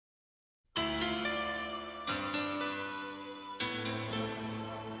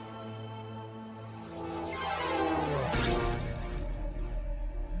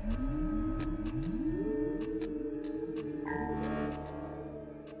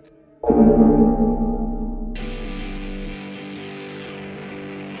Hi,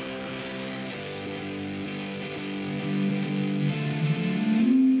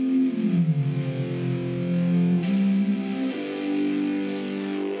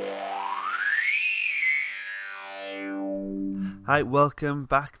 welcome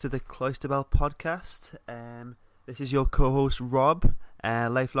back to the Cloisterbell podcast. This is your co-host Rob,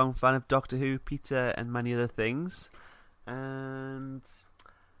 a lifelong fan of Doctor Who, Peter, and many other things. And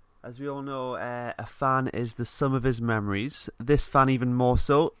as we all know, a fan is the sum of his memories. This fan even more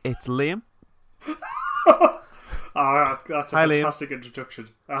so. It's Liam. That's a Hi, fantastic introduction.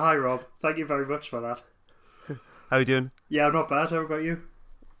 Hi, Rob. Thank you very much for that. How are you doing? Yeah, I'm not bad. How about you?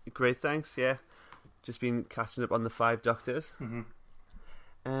 Great, thanks. Yeah, just been catching up on the 5 Doctors.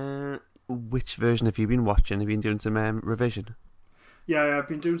 Mm-hmm. Which version have you been watching? Have you been doing some revision? Yeah, I've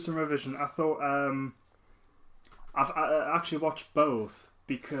been doing some revision. I thought I actually watched both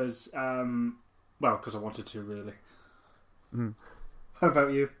because because I wanted to, really. Mm. How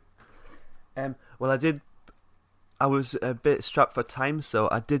about you? Well, I was a bit strapped for time, so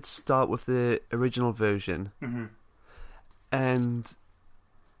I did start with the original version. Mm-hmm. And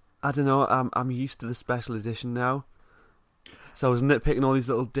I don't know, I'm used to the special edition now. So I was nitpicking all these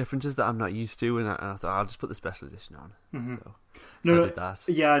little differences that I'm not used to, and I thought I'll just put the special edition on. Mm-hmm. So No, I did that.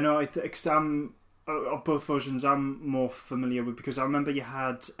 Yeah, no, because I'm of both versions I'm more familiar with, because I remember you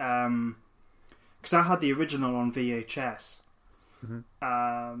had because I had the original on VHS, Mm-hmm.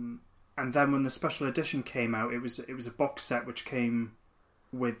 and then when the special edition came out, it was a box set which came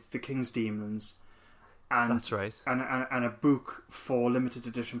with the King's Demons. And, That's right. And a book for limited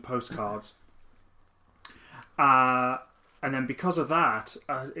edition postcards. And then because of that,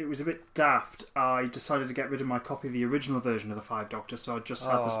 it was a bit daft. I decided to get rid of my copy of the original version of the 5 Doctors, so I just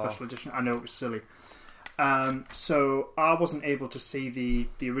had the special edition. I know it was silly. So I wasn't able to see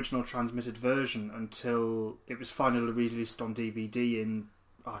the original transmitted version until it was finally released on DVD in,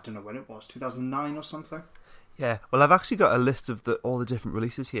 I don't know when it was, 2009 or something. Yeah, well, I've actually got a list of all the different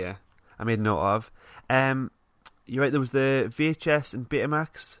releases here I made a note of. You're right, there was the VHS and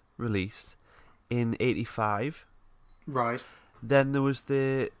Betamax release in 85. Right. Then there was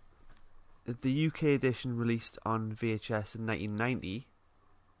the UK edition released on VHS in 1990.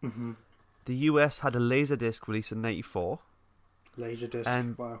 Mm-hmm. The US had a Laserdisc release in 94.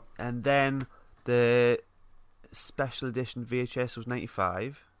 Laserdisc, wow. And then the special edition VHS was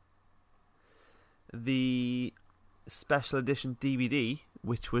 95. The special edition DVD,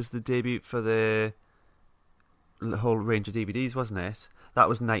 which was the debut for the whole range of DVDs, wasn't it? That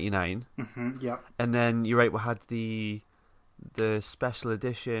was 99. Mm-hmm, yeah. And then, you're right, we had the special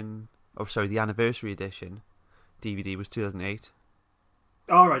edition, the anniversary edition DVD was 2008.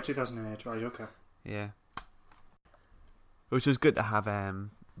 Oh, right, 2008, right, okay. Yeah. Which was good to have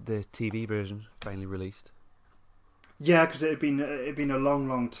the TV version finally released. Yeah, because it had been a long,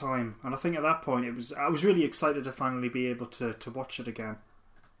 long time, and I think at that point I was really excited to finally be able to watch it again.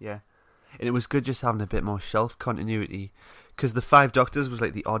 Yeah, and it was good just having a bit more shelf continuity, because the 5 Doctors was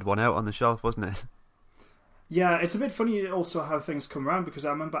like the odd one out on the shelf, wasn't it? Yeah, it's a bit funny also how things come around, because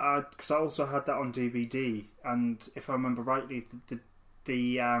I remember I also had that on DVD, and if I remember rightly, the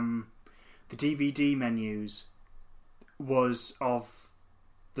DVD menus was of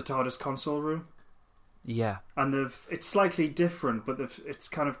the TARDIS console room. Yeah. And it's slightly different, but it's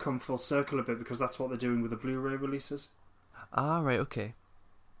kind of come full circle a bit, because that's what they're doing with the Blu-ray releases. Ah, right, okay.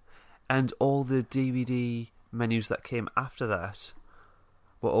 And all the DVD menus that came after that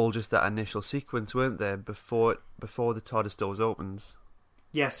were all just that initial sequence, weren't they? Before the TARDIS doors opens.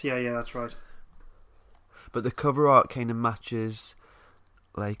 Yes, yeah, that's right. But the cover art kind of matches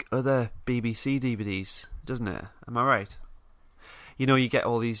like other BBC DVDs, doesn't it? Am I right? You know, you get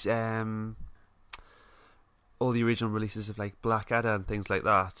all these all the original releases of like Blackadder and things like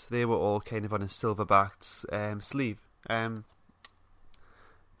that. They were all kind of on a silver-backed sleeve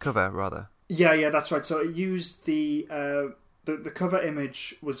cover, rather. Yeah, that's right. So it used the cover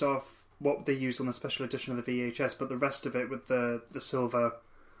image was of what they used on the special edition of the VHS, but the rest of it with the silver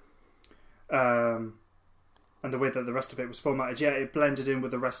and the way that the rest of it was formatted, yeah, it blended in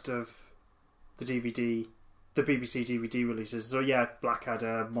with the rest of the DVD, the BBC DVD releases. So yeah,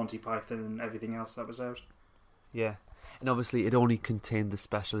 Blackadder, Monty Python, and everything else that was out. Yeah, and obviously it only contained the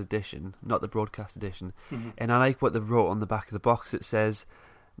special edition, not the broadcast edition. Mm-hmm. And I like what they've wrote on the back of the box. It says,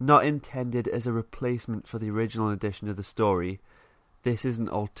 "Not intended as a replacement for the original edition of the story, this is an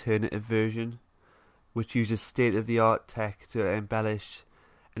alternative version, which uses state-of-the-art tech to embellish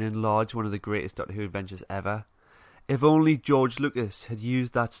and enlarge one of the greatest Doctor Who adventures ever. If only George Lucas had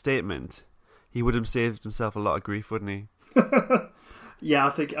used that statement, he would have saved himself a lot of grief, wouldn't he?" Yeah,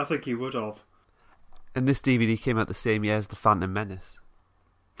 I think he would have. And this DVD came out the same year as The Phantom Menace.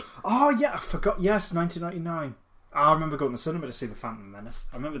 Oh yeah, I forgot. Yes, 1999. I remember going to the cinema to see The Phantom Menace.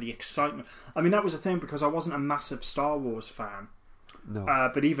 I remember the excitement. I mean, that was a thing because I wasn't a massive Star Wars fan. No.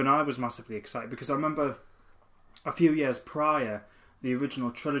 But even I was massively excited because I remember a few years prior, the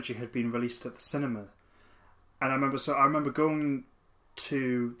original trilogy had been released at the cinema, and I remember going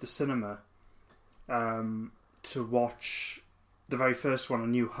to the cinema to watch the very first one, A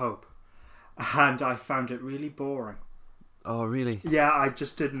New Hope, and I found it really boring. Oh, really? Yeah, I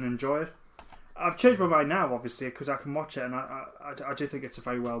just didn't enjoy it. I've changed my mind now, obviously, because I can watch it, and I do think it's a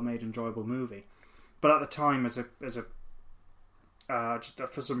very well made, enjoyable movie. But at the time, for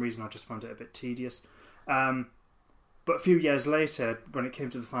some reason, I just found it a bit tedious. But a few years later, when it came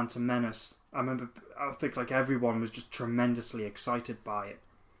to The Phantom Menace, I think like everyone was just tremendously excited by it.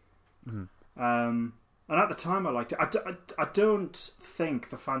 Mm-hmm. And at the time, I liked it. I don't think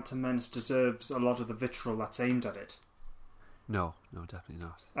The Phantom Menace deserves a lot of the vitriol that's aimed at it. No, definitely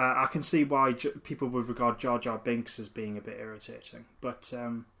not. I can see why people would regard Jar Jar Binks as being a bit irritating, but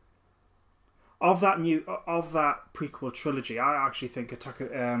of that prequel trilogy, I actually think Attack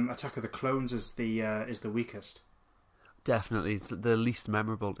of the Clones is the weakest. Definitely, it's the least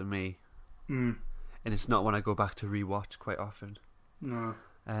memorable to me, and it's not one I go back to rewatch quite often. No.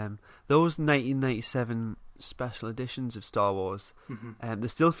 Those 1997 special editions of Star Wars, mm-hmm. They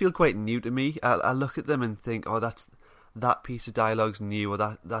still feel quite new to me. I look at them and think, oh, that piece of dialogue's new, or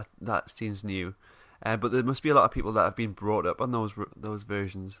that scene's new. But there must be a lot of people that have been brought up on those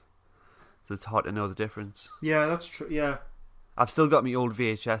versions, so it's hard to know the difference. Yeah, that's true. Yeah, I've still got my old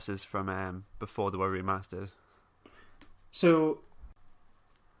VHSs from before they were remastered. So,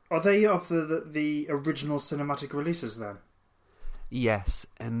 are they of the original cinematic releases then? Yes,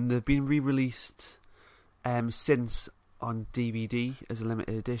 and they've been re-released since on DVD as a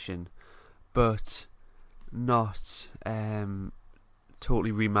limited edition, but not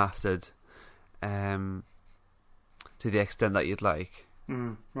totally remastered to the extent that you'd like.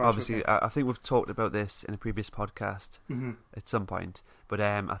 Right, Obviously, okay. I think we've talked about this in a previous podcast at some point, but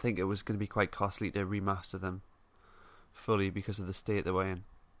I think it was going to be quite costly to remaster them fully because of the state they were in.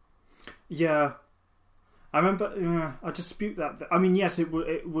 Yeah, I remember. I dispute that. I mean, yes, it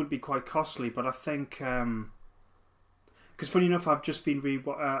would be quite costly, but I think because funny enough, I've just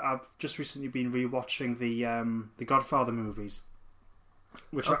recently been rewatching the Godfather movies,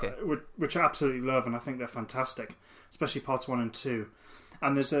 which I absolutely love, and I think they're fantastic, especially parts 1 and 2.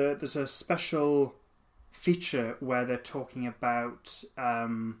 And there's a special feature where they're talking about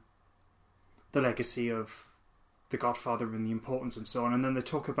the legacy of the Godfather and the importance and so on, and then they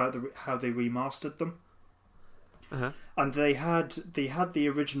talk about how they remastered them. Uh-huh. And they had the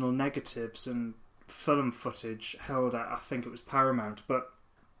original negatives and film footage held at, I think it was Paramount, but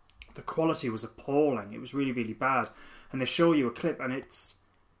the quality was appalling. It was really, really bad. And they show you a clip, and it's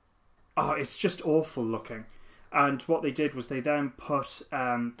just awful looking. And what they did was they then put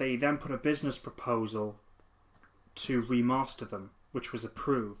a business proposal to remaster them, which was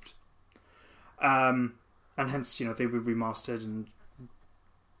approved. And hence, they were remastered, and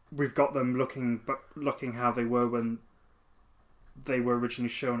we've got them looking how they were when they were originally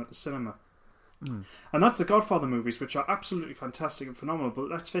shown at the cinema. And that's the Godfather movies, which are absolutely fantastic and phenomenal. But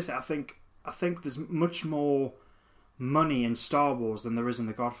let's face it, I think there's much more money in Star Wars than there is in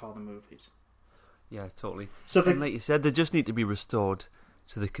the Godfather movies. Yeah, totally. So and like you said, they just need to be restored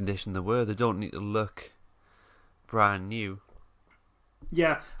to the condition they were. They don't need to look brand new.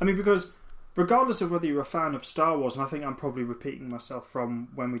 Yeah, I mean, because regardless of whether you're a fan of Star Wars, and I think I'm probably repeating myself from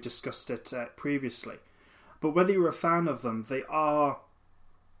when we discussed it previously, but whether you're a fan of them, they are,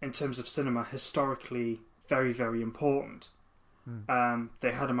 in terms of cinema, historically very, very important.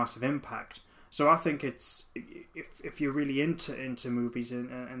 They had a massive impact. So I think it's if you're really into movies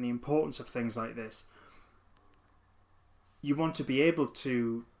and the importance of things like this, you want to be able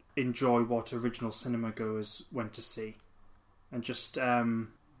to enjoy what original cinema goers went to see, and just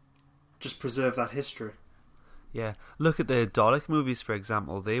preserve that history. Yeah, look at the Dalek movies, for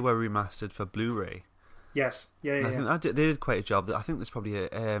example. They were remastered for Blu-ray. Yes, yeah. I think they did quite a job. I think there's probably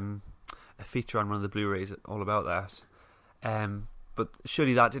a feature on one of the Blu-rays all about that. But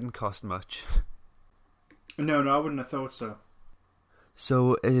surely that didn't cost much. No, I wouldn't have thought so.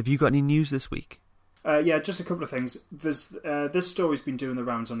 So, have you got any news this week? Yeah, just a couple of things. There's this story's been doing the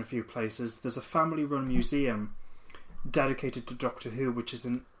rounds on a few places. There's a family-run museum dedicated to Doctor Who, which is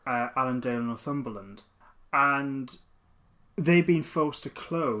in Allendale, Northumberland, and they've been forced to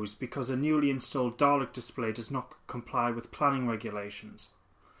close because a newly installed Dalek display does not comply with planning regulations.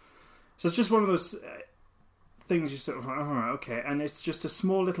 So it's just one of those things you sort of like, oh, right, okay. And it's just a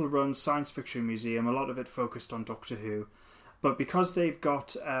small little run science fiction museum, a lot of it focused on Doctor Who. But because they've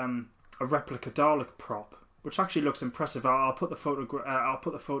got a replica Dalek prop, which actually looks impressive, I'll put the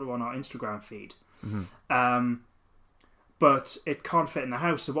photo on our Instagram feed. Mm-hmm. But it can't fit in the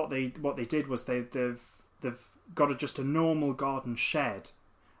house. So what they did was they've got just a normal garden shed,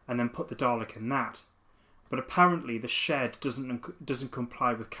 and then put the Dalek in that. But apparently the shed doesn't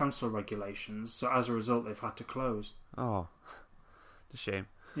comply with council regulations, so as a result they've had to close. Oh, it's a shame.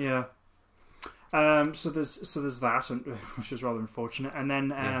 Yeah. So there's that, which is rather unfortunate. And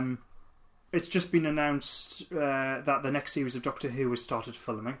then it's just been announced that the next series of Doctor Who has started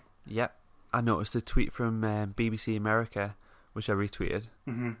filming. Yep. I noticed a tweet from BBC America, which I retweeted.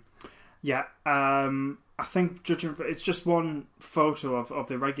 Mm-hmm. Yeah. I think it's just one photo of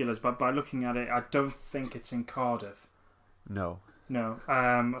the regulars, but by looking at it, I don't think it's in Cardiff. No.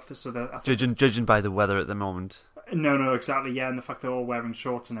 Judging by the weather at the moment. No, exactly. Yeah, and the fact they're all wearing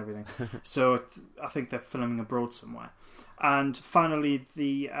shorts and everything. So I think they're filming abroad somewhere. And finally,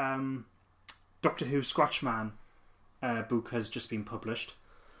 the Doctor Who Scratchman book has just been published.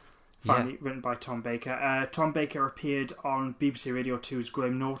 Finally, written by Tom Baker. Tom Baker appeared on BBC Radio 2's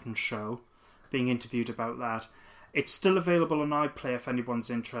Graham Norton show, being interviewed about that. It's still available on iPlayer if anyone's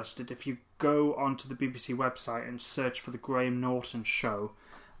interested. If you go onto the BBC website and search for the Graham Norton show,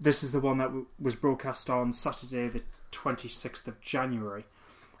 this is the one that was broadcast on Saturday the 26th of January.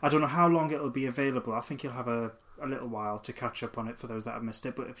 I don't know how long it'll be available. I think you'll have a little while to catch up on it for those that have missed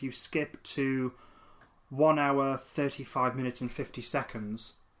it. But if you skip to 1 hour, 35 minutes and 50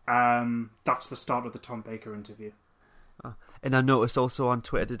 seconds, that's the start of the Tom Baker interview. Oh. And I noticed also on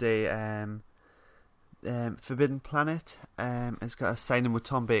Twitter today, Forbidden Planet has got a signing with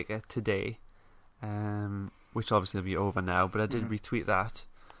Tom Baker today, which obviously will be over now, but I did retweet that.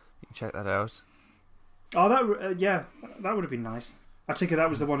 You can check that out. Oh, that would have been nice. I take it that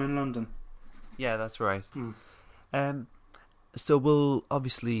was the one in London. Yeah, that's right. So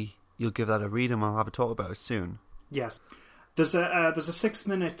you'll give that a read and we'll have a talk about it soon. Yes. There's a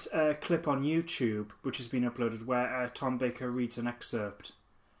 6-minute clip on YouTube which has been uploaded where Tom Baker reads an excerpt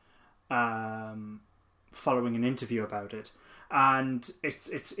following an interview about it, and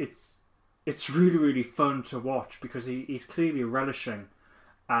it's really, really fun to watch because he's clearly relishing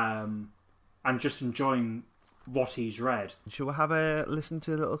and just enjoying what he's read. Shall we have a listen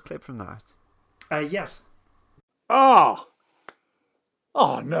to a little clip from that? Yes. Oh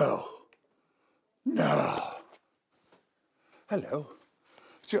no. Hello.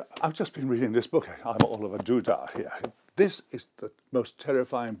 So, I've just been reading this book. I'm Oliver Doodah here. This is the most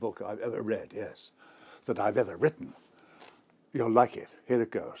terrifying book I've ever read, yes, that I've ever written. You'll like it. Here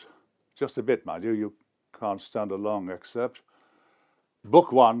it goes. Just a bit, mind you. You can't stand a long excerpt.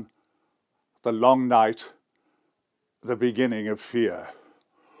 Book 1, The Long Night, the Beginning of Fear.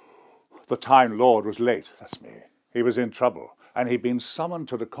 The Time Lord was late, that's me. He was in trouble, and he'd been summoned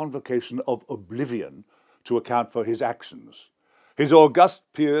to the convocation of Oblivion to account for his actions. His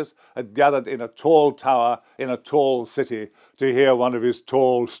august peers had gathered in a tall tower in a tall city to hear one of his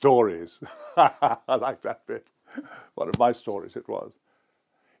tall stories. I like that bit. One of my stories it was.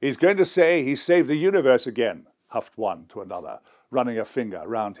 He's going to say he saved the universe again, huffed one to another, running a finger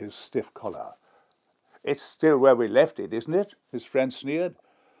round his stiff collar. It's still where we left it, isn't it? His friend sneered.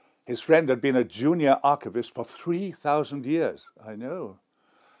 His friend had been a junior archivist for 3,000 years, I know.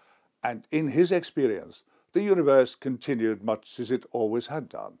 And in his experience, the universe continued much as it always had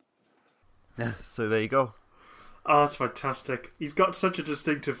done. Yeah, so there you go. Oh, that's fantastic. He's got such a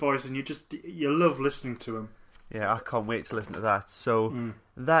distinctive voice and you love listening to him. Yeah, I can't wait to listen to that. So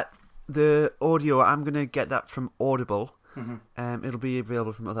the audio, I'm going to get that from Audible. Mm-hmm. It'll be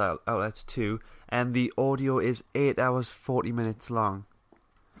available from other outlets too. And the audio is 8 hours, 40 minutes long.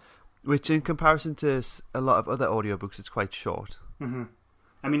 Which in comparison to a lot of other audiobooks, it's quite short. Mm-hmm.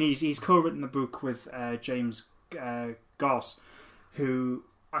 I mean, he's co-written the book with James Goss, who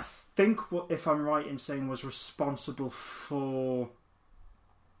I think, if I'm right in saying, was responsible for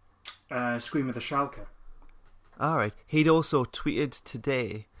Scream of the Shalka. All right. He'd also tweeted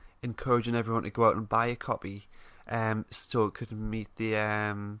today encouraging everyone to go out and buy a copy, so it could meet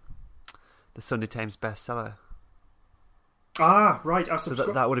the Sunday Times bestseller. Ah, right. So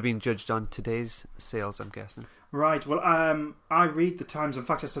that would have been judged on today's sales, I'm guessing. Right. Well, I read the Times. In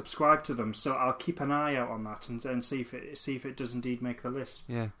fact, I subscribe to them, so I'll keep an eye out on that and see if it does indeed make the list.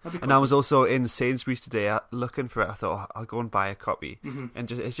 Yeah. And I was also in Sainsbury's today looking for it. I thought, I'll go and buy a copy, and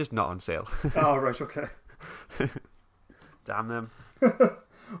it's just not on sale. Oh, right. Okay. Damn them.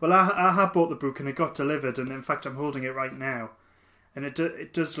 Well, I have bought the book and it got delivered, and in fact, I'm holding it right now, and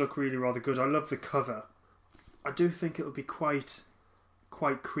it does look really rather good. I love the cover. I do think it'll be quite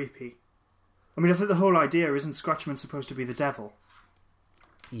creepy. I mean, I think the whole idea isn't Scratchman supposed to be the devil?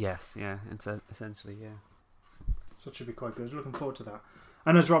 Yes, yeah, essentially, yeah. So it should be quite good. Looking forward to that.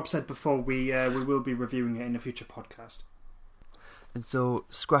 And as Rob said before, we will be reviewing it in a future podcast. And so,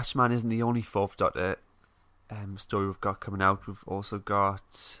 Scratchman isn't the only Fourth Doctor story we've got coming out. We've also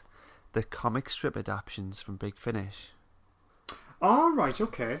got the comic strip adaptations from Big Finish. Oh, right,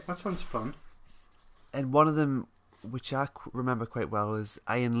 okay. That sounds fun. And one of them, which I remember quite well, is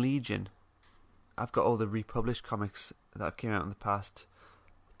Iron Legion. I've got all the republished comics that have came out in the past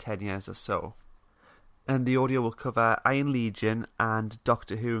 10 years or so. And the audio will cover Iron Legion and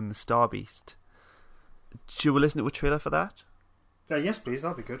Doctor Who and the Star Beast. Should we listen to a trailer for that? Yes, please.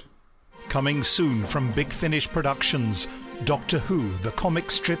 That'd be good. Coming soon from Big Finish Productions, Doctor Who, the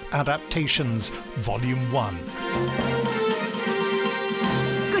comic strip adaptations, Volume 1.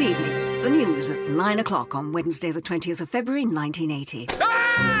 Good evening. The news at 9 o'clock on Wednesday the 20th of February 1980.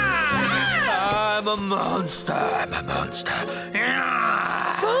 I'm a monster.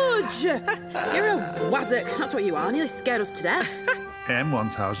 Fudge! You're a wazzock, that's what you are. Nearly scared us to death.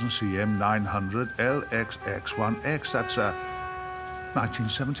 M1000CM900 LXX1X, that's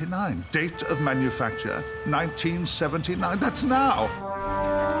 1979. Date of manufacture, 1979. That's now.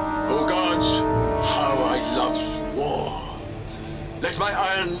 Oh gods, how I love war. Let my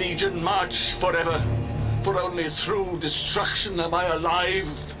Iron Legion march forever, for only through destruction am I alive.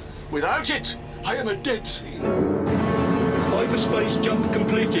 Without it, I am a dead thing. Hyperspace jump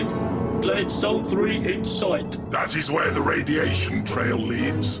completed. Planet Sol 3 in sight. That is where the radiation trail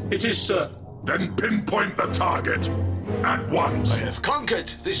leads. It is, sir. Then pinpoint the target. At once. I have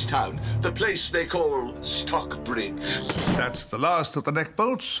conquered this town, the place they call Stockbridge. That's the last of the neck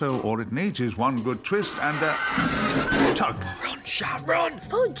bolts, so all it needs is one good twist and a tug. Run, Shah, run!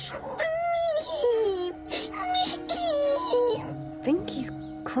 Fudge! I think he's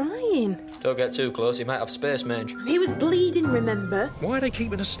crying. Don't get too close, he might have space mange. He was bleeding, remember? Why are they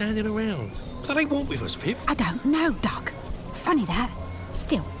keeping us standing around? What do they want with us, Viv? I don't know, Doc. Funny that.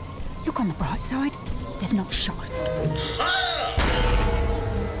 Still, look on the bright side. They've not shot us.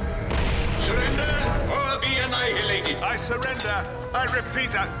 Surrender or be annihilated. I surrender. I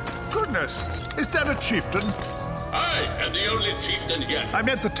repeat, goodness, is that a chieftain? I am the only chieftain here. I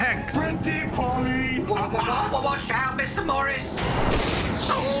meant the tank. Pretty Polly! Watch out, Mr. Morris!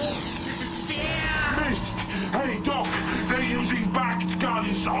 Missed! Hey, Doc, they're using backed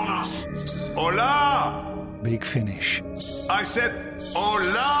guns on us. Hola! Big Finish. I said,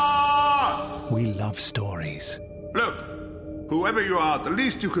 hola! We love stories. Look, whoever you are, the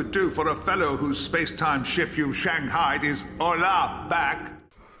least you could do for a fellow whose space-time ship you've shanghaied is hola back.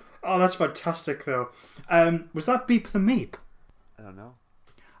 Oh, that's fantastic, though. Was that Beep the Meep? I don't know.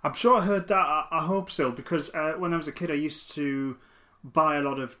 I'm sure I heard that. I hope so, because when I was a kid, I used to buy a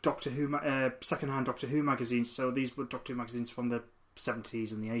lot of Doctor Who, second-hand Doctor Who magazines. So these were Doctor Who magazines from the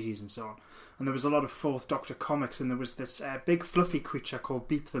 70s and the 80s and so on. And there was a lot of Fourth Doctor comics, and there was this big fluffy creature called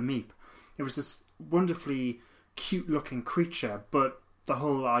Beep the Meep. It was this wonderfully cute-looking creature, but the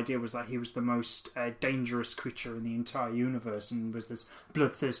whole idea was that he was the most dangerous creature in the entire universe and was this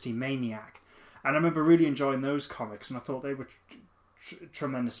bloodthirsty maniac. And I remember really enjoying those comics, and I thought they were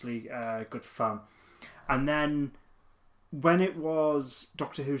tremendously good fun. And then when it was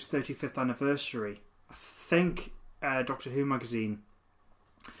Doctor Who's 35th anniversary, I think Doctor Who magazine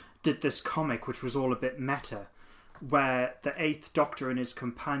did this comic which was all a bit meta, where the 8th Doctor and his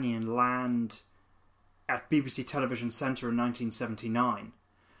companion land at BBC Television Centre in 1979,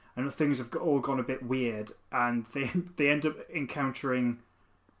 and things have all gone a bit weird, and they end up encountering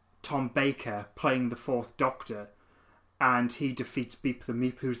Tom Baker playing the 4th Doctor, and he defeats Beep the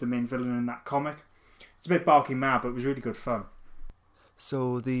Meep, who's the main villain in that comic. It's a bit barky mad, but it was really good fun.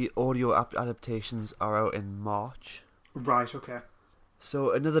 So the audio adaptations are out in March. Right, okay.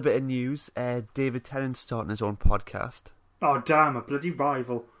 So another bit of news, David Tennant's starting his own podcast. Oh damn, a bloody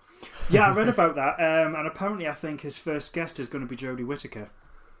rival. Yeah, I read about that, and apparently I think his first guest is going to be Jodie Whittaker.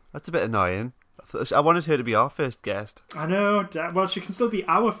 That's a bit annoying. I wanted her to be our first guest. I know, well, she can still be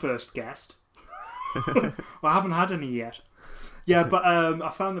our first guest. Well, I haven't had any yet. Yeah, but I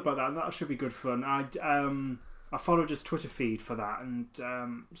found about that, and that should be good fun. I followed his Twitter feed for that, and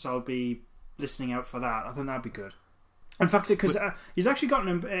so I'll be listening out for that. I think that'd be good. In fact, because he's actually got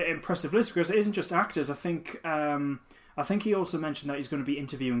an impressive list, because it isn't just actors. I think he also mentioned that he's going to be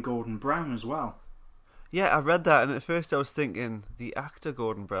interviewing Gordon Brown as well. Yeah, I read that, and at first I was thinking, the actor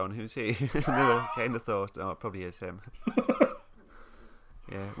Gordon Brown, who's he? And then I kind of thought, oh, it probably is him.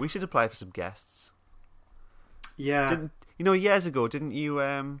 Yeah, we should apply for some guests. Yeah. Years ago, didn't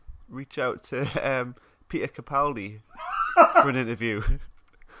you reach out to Peter Capaldi for an interview?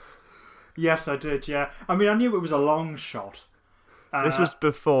 Yes, I did, yeah. I mean, I knew it was a long shot. This was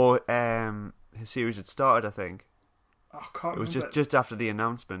before his series had started, I think. I can't remember. It was just after the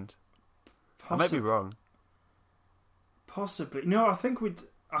announcement. I might be wrong. Possibly. No, I think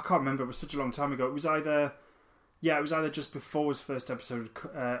I can't remember. It was such a long time ago. It was either just before his first episode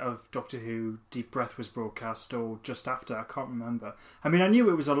of Doctor Who, Deep Breath was broadcast, or just after. I can't remember. I mean, I knew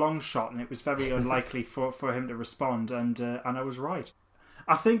it was a long shot, and it was very unlikely for him to respond, and I was right.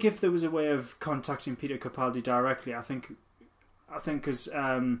 I think if there was a way of contacting Peter Capaldi directly, I think because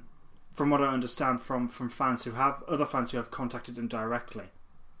from what I understand from other fans who have contacted him directly,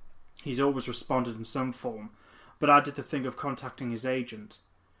 he's always responded in some form. But I did the thing of contacting his agent,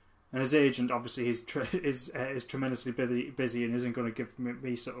 and his agent obviously is tremendously busy and isn't going to give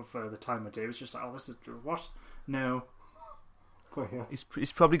me sort of the time of day. It was just like, oh, this is what? No. Oh, yeah.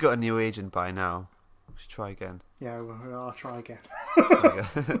 He's probably got a new agent by now. We should try again. Yeah, well, I'll try again.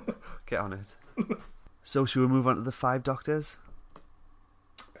 Get on it. So, should we move on to the 5 Doctors?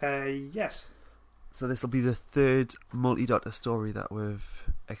 Yes. So this will be the third multi-Doctor story that we've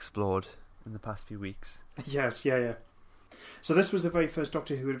explored in the past few weeks. Yes, yeah. So this was the very first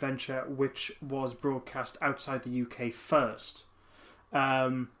Doctor Who adventure which was broadcast outside the UK first.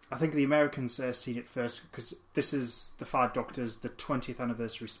 I think the Americans seen it first because this is the 5 Doctors, the 20th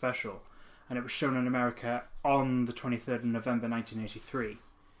anniversary special, and it was shown in America on the 23rd of November 1983.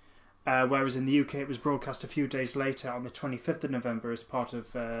 Whereas in the UK it was broadcast a few days later on the 25th of November as part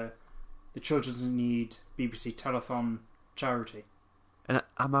of the Children's in Need BBC Telethon charity. And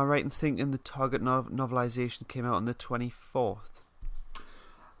am I right in thinking the Target novelisation came out on the 24th?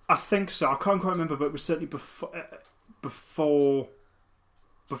 I think so. I can't quite remember, but it was certainly before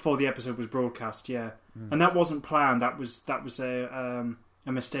the episode was broadcast. Yeah, and that wasn't planned. That was a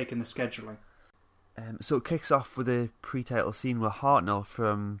mistake in the scheduling. So it kicks off with a pre-title scene with Hartnell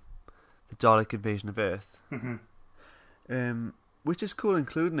from the Dalek Invasion of Earth, which is cool,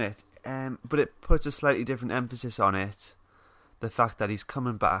 including it. But it puts a slightly different emphasis on it. The fact that he's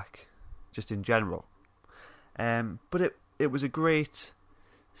coming back, just in general. But it was a great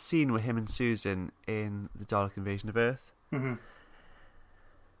scene with him and Susan in the Dalek Invasion of Earth. Mm-hmm.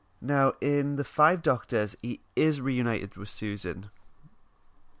 Now, in the 5 Doctors, he is reunited with Susan.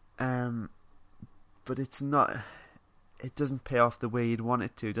 But it's not. It doesn't pay off the way you'd want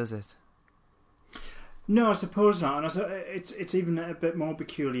it to, does it? No, I suppose not. And it's even a bit more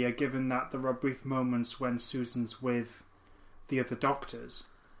peculiar, given that there are brief moments when Susan's with the other Doctors,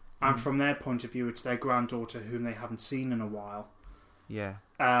 and from their point of view, it's their granddaughter whom they haven't seen in a while. Yeah.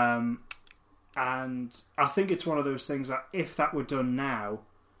 And I think it's one of those things that if that were done now,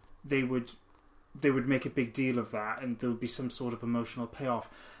 they would make a big deal of that, and there would be some sort of emotional payoff.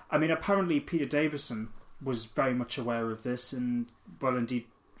 I mean, apparently Peter Davison was very much aware of this, and well, indeed,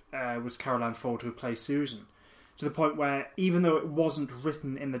 was Caroline Ford who plays Susan, to the point where even though it wasn't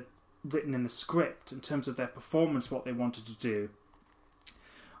written in the script, in terms of their performance, what they wanted to do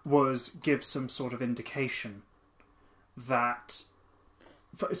was give some sort of indication that,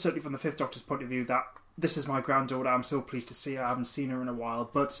 certainly from the 5th Doctor's point of view, that this is my granddaughter, I'm so pleased to see her, I haven't seen her in a while.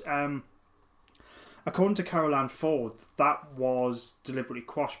 But according to Caroline Ford, that was deliberately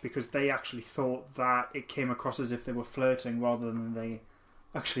quashed because they actually thought that it came across as if they were flirting rather than they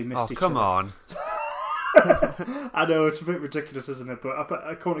actually missed each other. Oh, come on. I know, it's a bit ridiculous, isn't it? But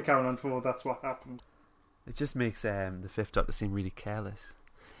according to Caroline Ford, that's what happened. It just makes the 5th Doctor seem really careless.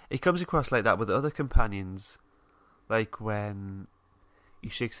 It comes across like that with other companions, like when he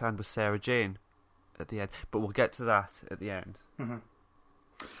shakes hand with Sarah Jane at the end. But we'll get to that at the end. Mm-hmm.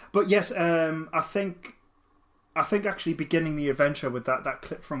 But yes, I think actually beginning the adventure with that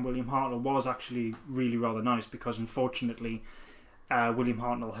clip from William Hartnell was actually really rather nice, because unfortunately William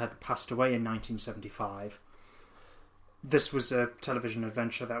Hartnell had passed away in 1975. This was a television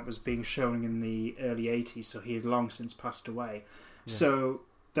adventure that was being shown in the early 80s, so he had long since passed away. Yeah. So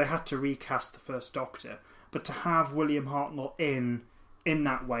they had to recast the First Doctor, but to have William Hartnell in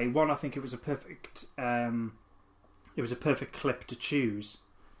that way, one, I think it was a perfect clip to choose.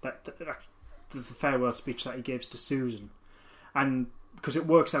 The farewell speech that he gives to Susan, and because it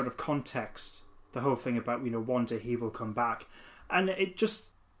works out of context, the whole thing about one day he will come back, and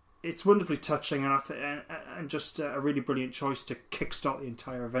it's wonderfully touching, and just a really brilliant choice to kickstart the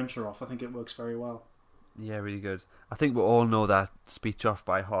entire adventure off. I think it works very well. Yeah, really good. I think we all know that speech off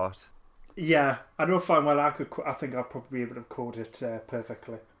by heart. Yeah, I know fine well. I think I'll probably be able to quote it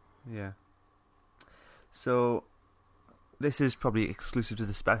perfectly. Yeah. So this is probably exclusive to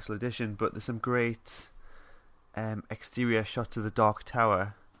the special edition, but there's some great exterior shots of the Dark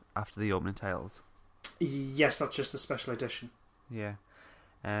Tower after the opening titles. Yes, that's just the special edition. Yeah.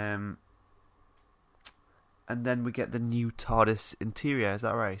 And then we get the new TARDIS interior, is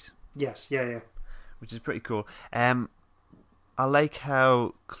that right? Yes, yeah. Which is pretty cool. I like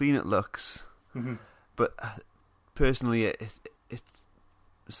how clean it looks, but personally it's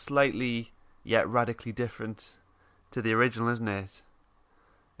slightly yet radically different to the original, isn't it?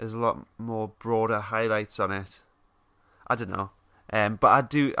 There's a lot more broader highlights on it. I don't know.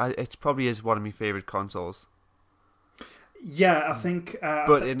 But it probably is one of my favourite consoles. Yeah, I think...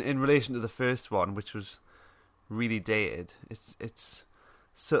 but in relation to the first one, which was really dated, it's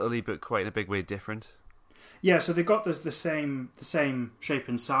subtly but quite in a big way different. Yeah, so they've got the same shape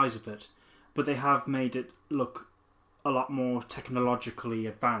and size of it, but they have made it look a lot more technologically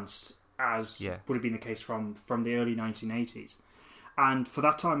advanced, as would have been the case from the early 1980s. And for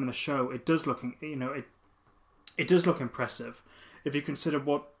that time in the show, it does look, it does look impressive. If you consider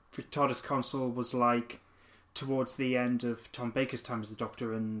what the TARDIS console was like towards the end of Tom Baker's time as the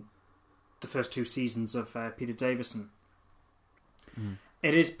Doctor and the first 2 seasons of Peter Davison,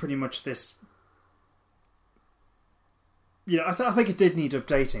 it is pretty much this. I think it did need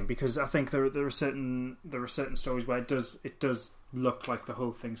updating, because I think there are certain stories where it does look like the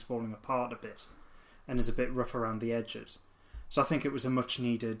whole thing's falling apart a bit and is a bit rough around the edges. So I think it was a much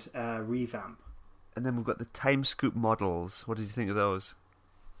needed revamp. And then we've got the Time Scoop models. What did you think of those?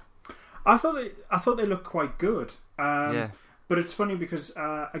 I thought they looked quite good. Yeah. But it's funny because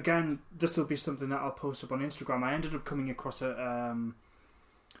again, this will be something that I'll post up on Instagram. I ended up coming across a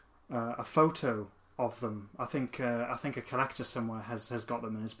photo of them. I think a collector somewhere has got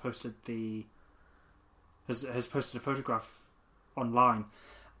them and has posted a photograph online,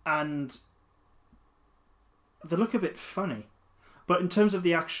 and they look a bit funny. But in terms of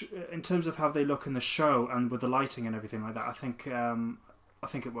in terms of how they look in the show and with the lighting and everything like that, I think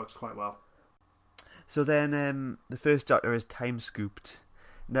it works quite well. So then, the first Doctor is time scooped.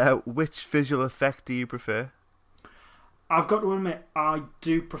 Now, which visual effect do you prefer? I've got to admit, I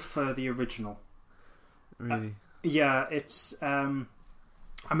do prefer the original. Really? Yeah, it's. I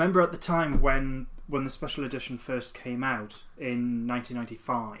remember at the time when the special edition first came out in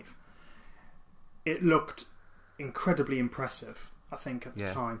 1995, it looked incredibly impressive. I think at the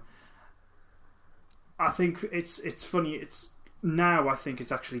time. I think it's funny. It's now I think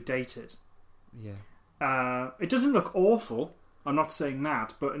it's actually dated. Yeah. It doesn't look awful. I'm not saying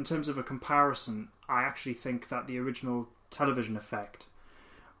that, but in terms of a comparison, I actually think that the original television effect,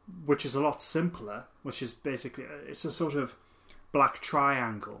 which is a lot simpler, which is basically it's a sort of black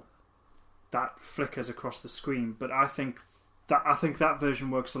triangle that flickers across the screen, but I think that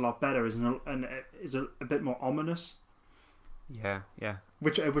version works a lot better, is a bit more ominous. Yeah.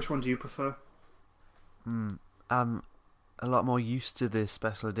 Which one do you prefer? I'm a lot more used to the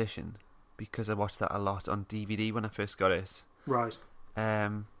special edition because I watched that a lot on DVD when I first got it. Right.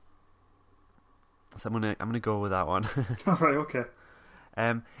 So I'm gonna go with that one. All right. Okay.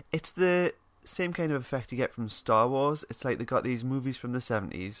 It's the same kind of effect you get from Star Wars. It's like they got these movies from the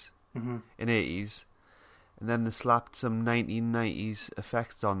 70s and 80s, and then they slapped some 1990s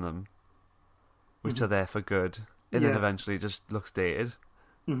effects on them, which are there for good, and then eventually just looks dated.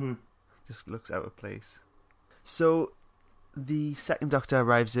 Just looks out of place. So the second Doctor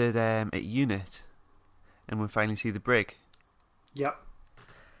arrives at Unit, and we finally see the brig. Yep.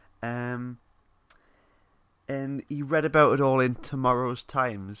 And he read about it all in Tomorrow's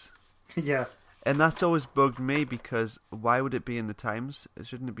Times. Yeah. And that's always bugged me, because why would it be in the Times?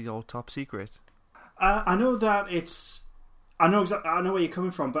 Shouldn't it be all top secret? I know that it's. I know where you're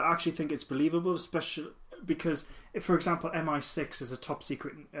coming from, but I actually think it's believable, especially because, if, for example, MI6 is a top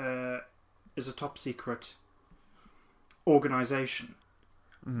secret organization,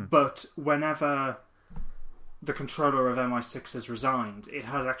 but whenever the controller of MI6 has resigned, it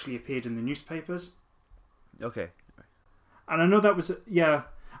has actually appeared in the newspapers. Okay. And I know that was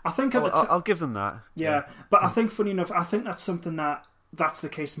I think I'll give them that. Yeah, but I think, funny enough, I think that's something that's the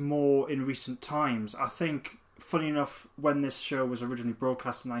case more in recent times. I think, funny enough, when this show was originally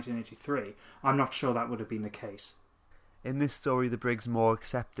broadcast in 1983, I'm not sure that would have been the case. In this story, the brig's more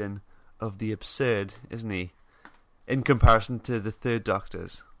accepting of the absurd, isn't he? In comparison to the third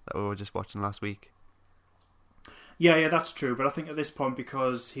Doctors that we were just watching last week. Yeah, that's true. But I think at this point,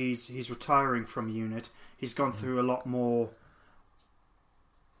 because he's retiring from Unit, he's gone through a lot more.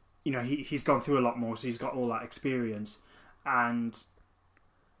 He's gone through a lot more, so he's got all that experience, and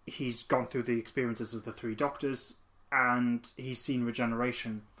he's gone through the experiences of the three Doctors, and he's seen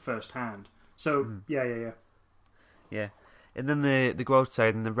regeneration firsthand. So yeah. And then they go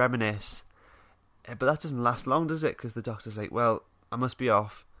outside and they reminisce, but that doesn't last long, does it? Because the Doctor's like, "Well, I must be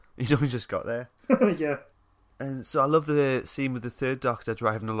off." He's only just got there. Yeah. And so I love the scene with the third Doctor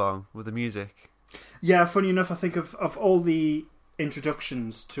driving along with the music. Yeah, funny enough, I think of all the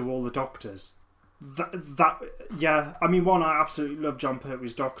introductions to all the Doctors, I mean, one, I absolutely love John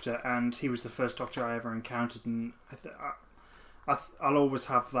Pertwee's Doctor, and he was the first Doctor I ever encountered, and I'll always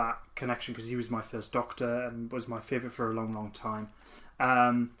have that connection because he was my first Doctor and was my favourite for a long, long time.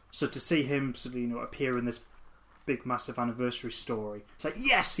 So to see him sort of, appear in this big, massive anniversary story, it's like,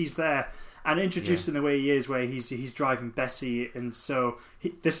 yes, he's there, and introduced in the way he is, where he's driving Bessie, and so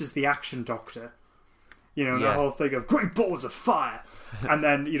this is the action Doctor. The whole thing of great balls of fire, and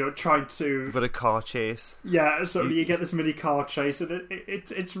then trying to. But a car chase. Yeah, so you get this mini car chase, and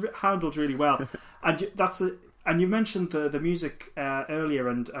it's handled really well. And you mentioned the music earlier,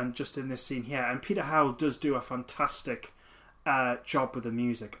 and just in this scene here, and Peter Howell does do a fantastic job with the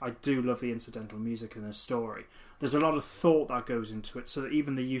music. I do love the incidental music in this story. There's a lot of thought that goes into it. So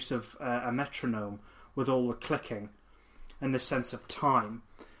even the use of a metronome with all the clicking and the sense of time.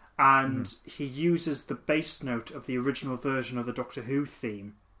 And he uses the bass note of the original version of the Doctor Who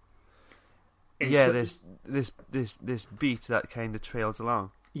theme. There's this beat that kind of trails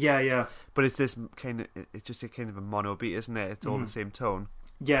along. Yeah. But it's just a kind of a mono beat, isn't it? It's all the same tone.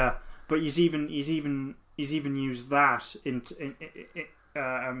 Yeah, but he's even used that use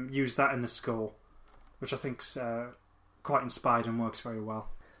that in the score, which I think's quite inspired and works very well.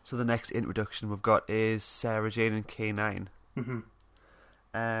 So the next introduction we've got is Sarah Jane and K9. Mm-hmm.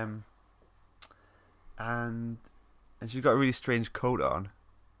 And she's got a really strange coat on.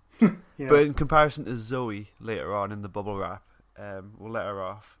 Yeah. But in comparison to Zoe later on in the bubble wrap, we'll let her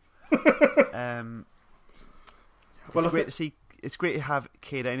off. It's great to have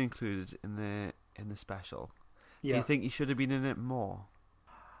K9 included in the special. Yeah. Do you think he should have been in it more?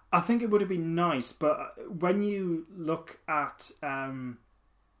 I think it would have been nice, but when you look at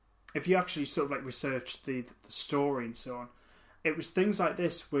if you actually sort of like research the story and so on, it was things like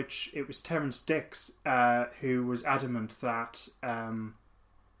this, which it was Terrance Dicks who was adamant that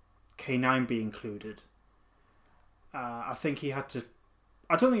K9 be included. I think he had to.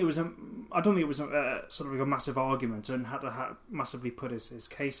 I don't think it was a sort of like a massive argument and had to massively put his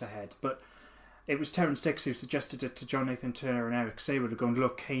case ahead. But it was Terrance Dicks who suggested it to John Nathan Turner and Eric Sayward, going,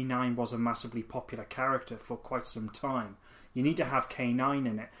 look, K9 was a massively popular character for quite some time. You need to have K9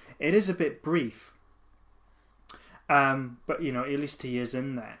 in it. It is a bit brief. But, at least he is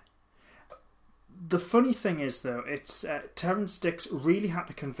in there. The funny thing is, though, it's Terrance Dicks really had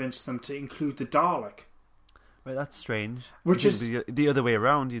to convince them to include the Dalek. Right, that's strange. Which is the other way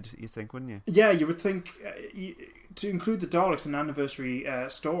around, you'd think, wouldn't you? Yeah, you would think to include the Daleks in an anniversary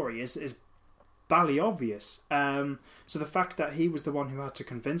story is bally obvious. So the fact that he was the one who had to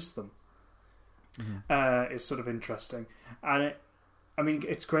convince them is sort of interesting. And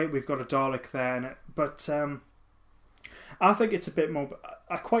it's great we've got a Dalek there, but I think it's a bit more.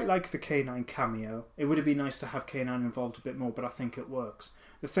 I quite like the K9 cameo. It would have been nice to have K9 involved a bit more, but I think it works.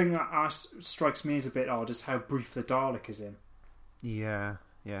 The thing that strikes me as a bit odd is how brief the Dalek is in. Yeah.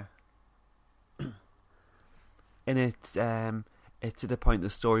 And it's to the point in the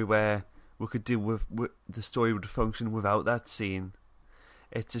story where we could do with the story would function without that scene.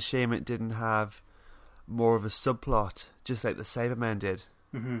 It's a shame it didn't have more of a subplot, just like the Cybermen did.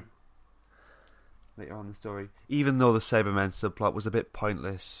 Mm-hmm. Later on in the story, even though the Cybermen subplot was a bit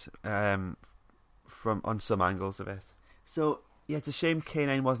pointless on some angles of it. So yeah, it's a shame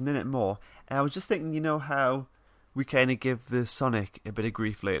K9 wasn't in it more. And I was just thinking, how we kind of give the Sonic a bit of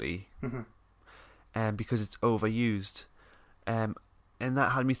grief lately, because it's overused, and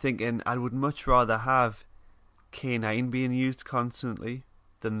that had me thinking I would much rather have K9 being used constantly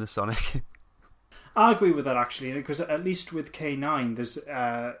than the Sonic. I agree with that actually, because at least with K9,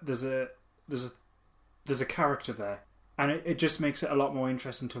 there's a character there, and it just makes it a lot more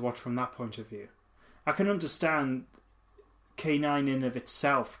interesting to watch from that point of view. I can understand K9 in of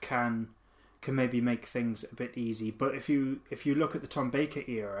itself can maybe make things a bit easy, but if you look at the Tom Baker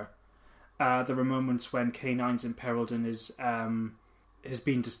era, there are moments when K9's imperiled and has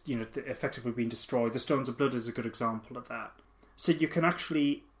been effectively been destroyed. The Stones of Blood is a good example of that. So you can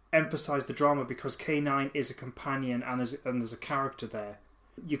actually emphasise the drama because K9 is a companion and there's a character there.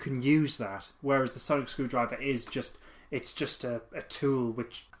 You can use that, whereas the sonic screwdriver is just a tool.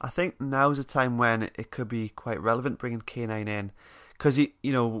 Which I think now's a time when it could be quite relevant bringing K9 in, because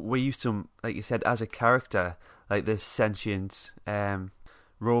we're used to him, like you said, as a character, like this sentient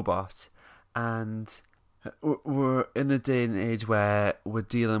robot, and we're in the day and age where we're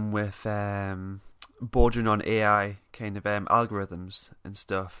dealing with bordering on AI kind of algorithms and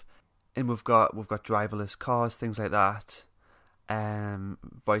stuff, and we've got driverless cars, things like that.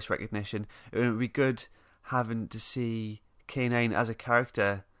 voice recognition. It would be good having to see K9 as a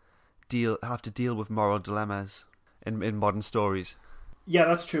character have to deal with moral dilemmas in modern stories. Yeah,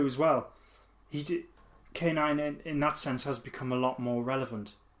 that's true as well. K9 in that sense has become a lot more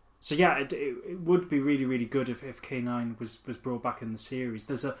relevant. So yeah, it would be really, really good if K9 was brought back in the series.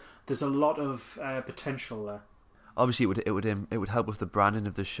 There's a lot of potential there. Obviously, it would help with the branding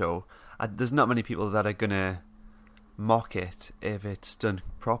of the show. There's not many people that are gonna mock it if it's done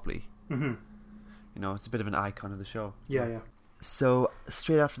properly. Mm-hmm. You know, it's a bit of an icon of the show. Yeah. So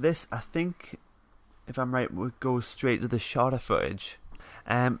straight after this, I think, if I'm right, we'll go straight to the shorter footage.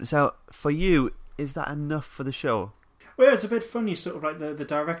 So for you, is that enough for the show? Well, it's a bit funny, sort of like the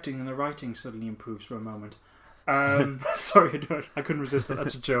directing and the writing suddenly improves for a moment. Sorry, I couldn't resist that.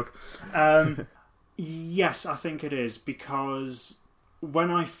 That's a joke. Yes, I think it is, because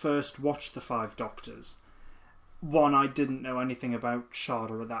when I first watched The Five Doctors, one, I didn't know anything about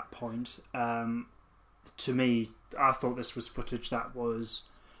Sharda at that point. To me, I thought this was footage that was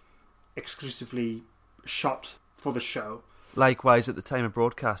exclusively shot for the show. Likewise, at the time of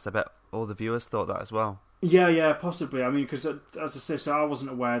broadcast, I bet all the viewers thought that as well. Yeah, possibly. I mean, because as I say, so I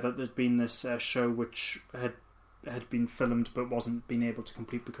wasn't aware that there'd been this show which had been filmed but wasn't being able to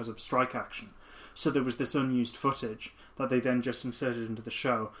complete because of strike action. So there was this unused footage that they then just inserted into the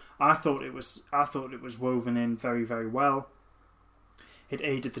show. I thought it was woven in very, very well. It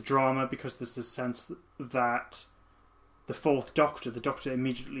aided the drama because there's this sense that the fourth Doctor, the Doctor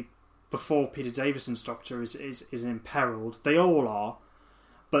immediately before Peter Davison's Doctor, is imperiled. They all are,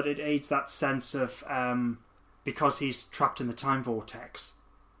 but it aids that sense of because he's trapped in the time vortex,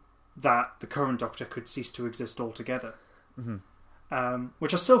 that the current Doctor could cease to exist altogether. Mm-hmm.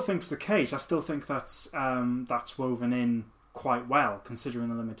 Which I still think's the case. I still think that's woven in quite well, considering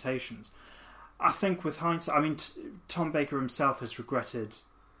the limitations. I think with hindsight, I mean, Tom Baker himself has regretted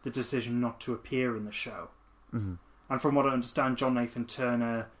the decision not to appear in the show. Mm-hmm. And from what I understand, John Nathan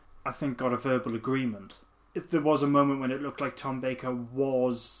Turner, I think, got a verbal agreement. If there was a moment when it looked like Tom Baker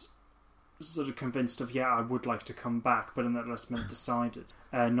was sort of convinced of, I would like to come back, but in that last minute decided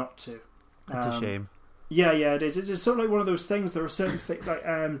not to. That's a shame. Yeah, it is. It's sort of like one of those things. There are certain things like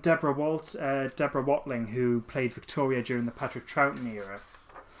Deborah Watling, who played Victoria during the Patrick Troughton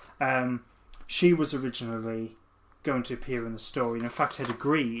era. She was originally going to appear in the story, and in fact had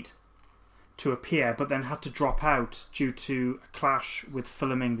agreed to appear, but then had to drop out due to a clash with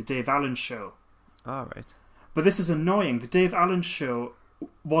filming the Dave Allen show. All right. But this is annoying. The Dave Allen show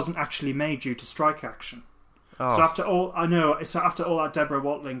wasn't actually made due to strike action. Oh. So after all that, Deborah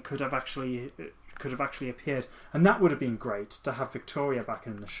Watling could have actually appeared, and that would have been great to have Victoria back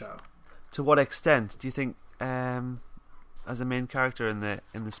in the show. To what extent do you think, as a main character in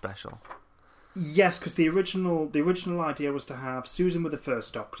the special? Yes, because the original idea was to have Susan with the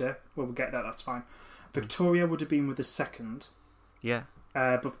first Doctor. Well, we'll get that. That's fine. Victoria would have been with the second. Yeah.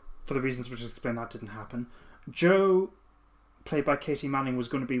 But for the reasons which I explained, that didn't happen. Jo, played by Katie Manning, was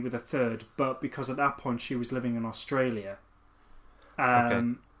going to be with a third, but because at that point she was living in Australia,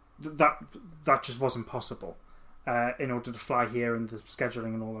 that just wasn't possible in order to fly here and the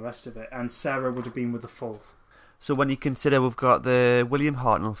scheduling and all the rest of it. And Sarah would have been with the fourth. So when you consider we've got the William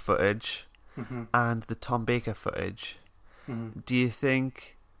Hartnell footage mm-hmm. and the Tom Baker footage, mm-hmm. do you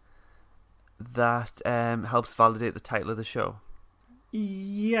think that helps validate the title of the show?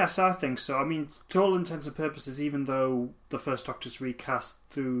 Yes, I think so. I mean, to all intents and purposes, even though the first Doctor's recast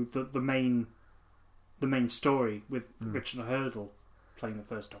through the main story with Richard Hurdle playing the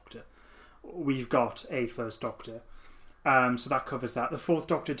first Doctor, we've got a first Doctor, so that covers that. The fourth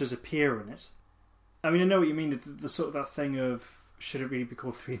Doctor does appear in it. I mean, I know what you mean. The sort of that thing of should it really be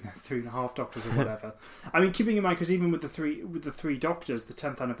called three and a half Doctors or whatever. I mean, keeping in mind, because even with the three Doctors, the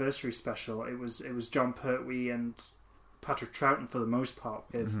 10th anniversary special, it was John Pertwee and Patrick Troughton for the most part,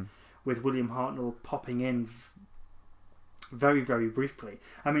 with William Hartnell popping in very, very briefly.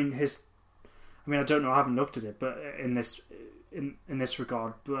 I mean, I don't know, I haven't looked at it, but in this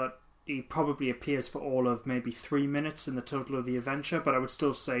regard, but he probably appears for all of maybe 3 minutes in the total of the adventure. But I would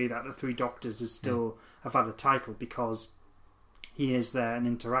still say that the Three Doctors is still a valid title because he is there and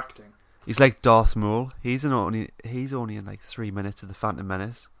interacting. He's like Darth Maul. He's only in like 3 minutes of the Phantom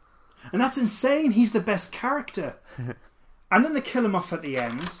Menace, and that's insane. He's the best character. And then they kill him off at the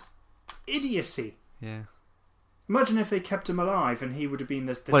end. Idiocy. Yeah. Imagine if they kept him alive and he would have been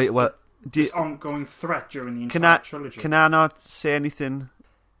this ongoing threat during the entire trilogy. Can I not say anything?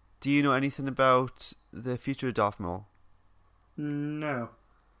 Do you know anything about the future of Darth Maul? No.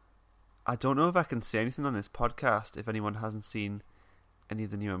 I don't know if I can say anything on this podcast if anyone hasn't seen any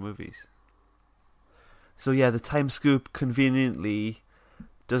of the newer movies. So yeah, the time scoop conveniently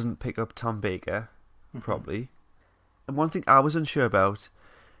doesn't pick up Tom Baker, probably. And one thing I was unsure about,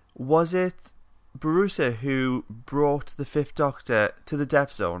 was it Borusa who brought the Fifth Doctor to the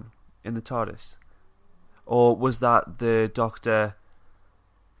Death Zone in the TARDIS? Or was that the Doctor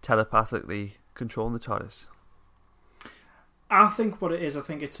telepathically controlling the TARDIS? I think what it is, I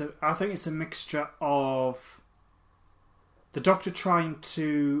think it's a mixture of the Doctor trying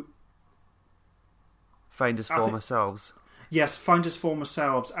to find his former selves. Yes, find his former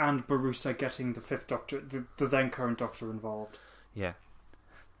selves, and Borusa getting the Fifth Doctor, the then current Doctor, involved. Yeah.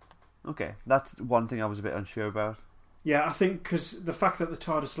 Okay, that's one thing I was a bit unsure about. Yeah, I think because the fact that the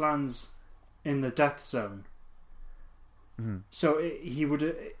TARDIS lands in the Death Zone, so he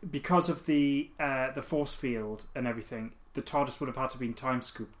would, because of the force field and everything, the TARDIS would have had to be time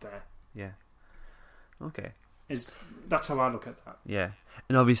scooped there. Yeah. Okay. That's how I look at that. Yeah,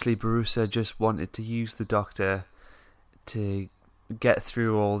 and obviously Borusa just wanted to use the Doctor to get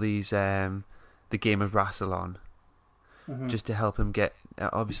through all these the game of Rassilon, just to help him get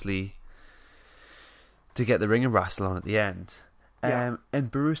obviously to get the ring of Rassilon at the end. And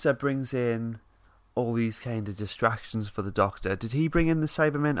Borusa brings in all these kind of distractions for the Doctor. Did he bring in the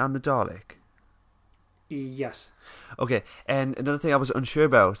Cybermen and the Dalek? Yes. Okay, and another thing I was unsure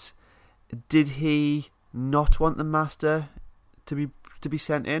about, did he not want the Master to be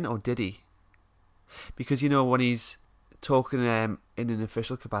sent in, or did he? Because, you know, when he's talking in an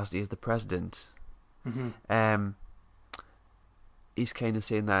official capacity as the President, he's kind of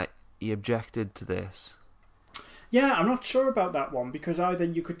saying that he objected to this. Yeah, I'm not sure about that one, because either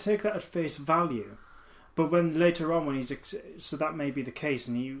you could take that at face value, but when later on when he's so that may be the case,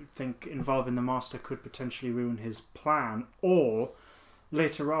 and you think involving the Master could potentially ruin his plan, or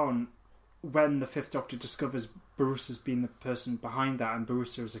later on when the Fifth Doctor discovers Borusa's been the person behind that, and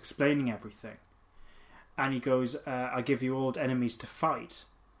Borusa is explaining everything, and he goes, "I give you old enemies to fight."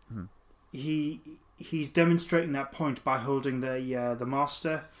 He's demonstrating that point by holding the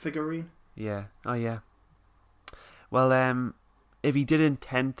Master figurine. Yeah. Oh yeah. Well, if he did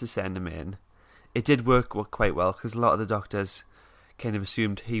intend to send him in, it did work quite well, because a lot of the Doctors kind of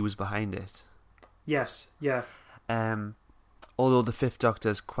assumed he was behind it. Yes. Yeah. Although the Fifth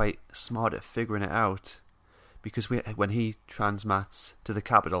Doctor's quite smart at figuring it out, because when he transmats to the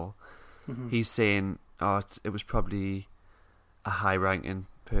capital, he's saying, "Oh, it was probably a high-ranking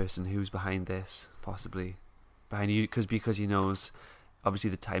person who's behind this, possibly behind you," because he knows, obviously,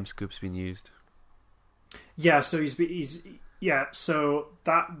 the time scoop's been used. Yeah, so so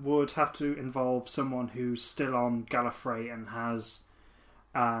that would have to involve someone who's still on Gallifrey and has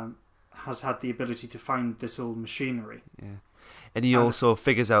had the ability to find this old machinery. Yeah. And he also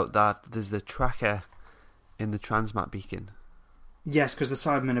figures out that there's the tracker in the transmat beacon. Yes, because the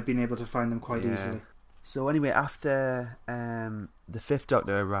Cybermen have been able to find them quite easily. So anyway, after the Fifth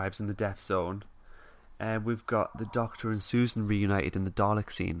Doctor arrives in the Death Zone, we've got the Doctor and Susan reunited in the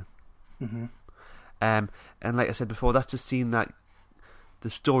Dalek scene. And like I said before, that's a scene that the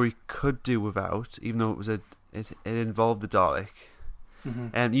story could do without, even though it involved the Dalek.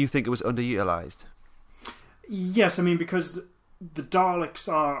 And you think it was underutilized? Yes, I mean, because the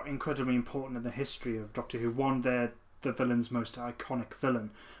Daleks are incredibly important in the history of Doctor Who. One, they're the villain's most iconic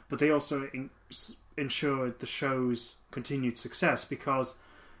villain, but they also ensured the show's continued success, because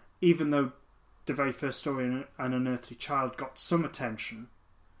even though the very first story, An Unearthly Child, got some attention,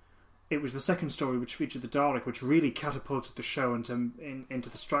 it was the second story, which featured the Dalek, which really catapulted the show into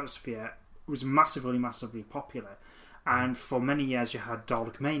the stratosphere. It was massively, massively popular, and for many years you had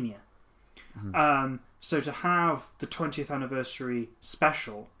Dalek Mania. So to have the 20th anniversary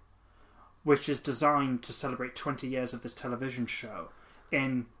special, which is designed to celebrate 20 years of this television show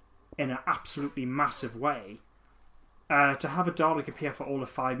in an absolutely massive way, to have a Dalek appear for all of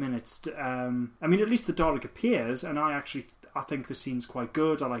 5 minutes, I mean, at least the Dalek appears, and I think the scene's quite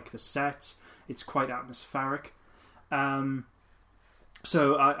good. I like the set; it's quite atmospheric.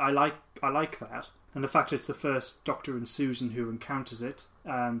 So I like that, and the fact it's the first Doctor and Susan who encounters it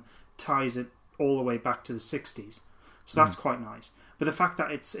ties it all the way back to the 60s. So that's quite nice. But the fact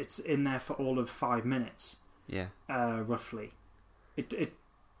that it's in there for all of 5 minutes, roughly, it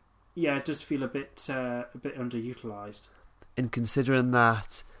does feel a bit underutilized. And considering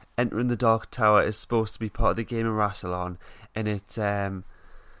that entering the Dark Tower is supposed to be part of the game of Rassilon, and it's trying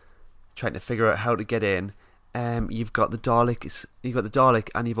to figure out how to get in, you've got the Dalek,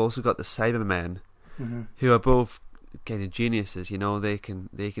 and you've also got the Cybermen, who are both kind of geniuses. You know, they can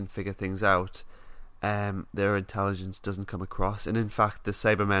figure things out. Their intelligence doesn't come across, and in fact, the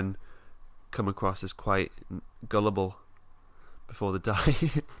Cybermen come across as quite gullible before they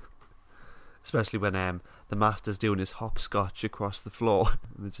die. especially when the Master's doing his hopscotch across the floor.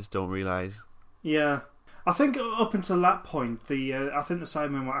 And they just don't realise. Yeah. I think up until that point, I think the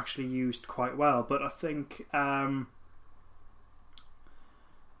Cybermen were actually used quite well, but I think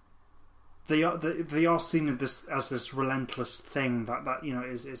they are seen as this relentless thing that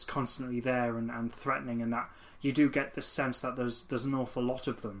is constantly there and threatening, and that you do get the sense that there's an awful lot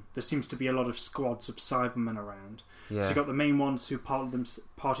of them. There seems to be a lot of squads of Cybermen around. Yeah. So you've got the main ones who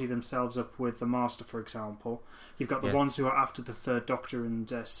party themselves up with the Master, for example. You've got the ones who are after the Third Doctor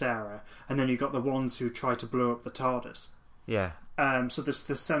and Sarah, and then you've got the ones who try to blow up the TARDIS. Yeah. So there's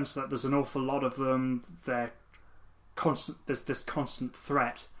the sense that there's an awful lot of them. They're constant. There's this constant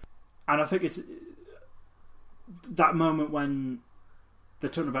threat, and I think it's that moment when they're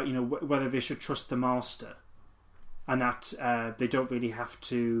talking about whether they should trust the Master, and that they don't really have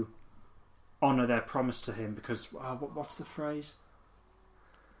to honour their promise to him because what's the phrase?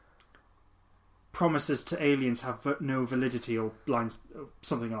 Promises to aliens have no validity, or lines,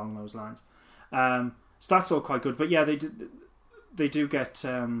 something along those lines. So that's all quite good, but yeah, they do get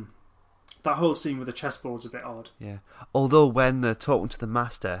that whole scene with the chessboard's a bit odd. Yeah, although when they're talking to the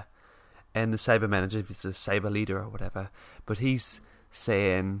Master and the Cyberman, if he's the Cyber leader or whatever, but he's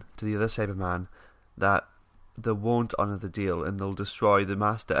saying to the other Cyberman that they won't honour the deal and they'll destroy the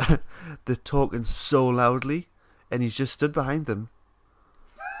Master. They're talking so loudly, and he's just stood behind them.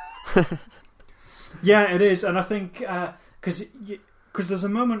 Yeah, it is, and I think because there's a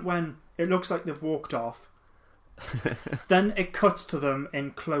moment when it looks like they've walked off, then it cuts to them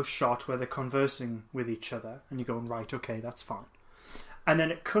in close shot where they're conversing with each other, and you're going, right, okay, that's fine. And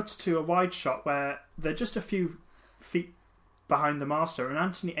then it cuts to a wide shot where they're just a few feet behind the Master, and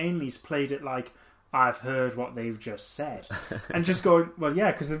Anthony Ainley's played it like, I've heard what they've just said. And just going, well,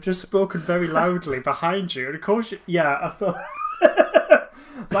 yeah, because they've just spoken very loudly behind you. And of course, I thought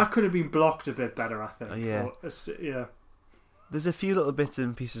that could have been blocked a bit better, I think. Yeah. There's a few little bits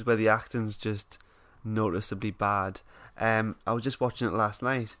and pieces where the acting's just noticeably bad. I was just watching it last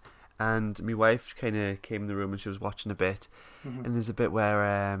night, and my wife kind of came in the room and she was watching a bit. Mm-hmm. And there's a bit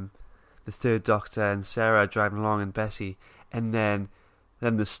where the Third Doctor and Sarah are driving along, and Bessie, and then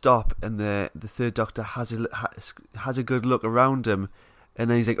they stop, and the Third Doctor has a good look around him, and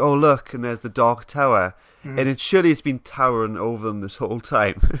then he's like, "Oh look!" and there's the Dark Tower, and it's been towering over them this whole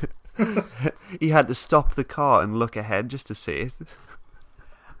time. He had to stop the car and look ahead just to see it.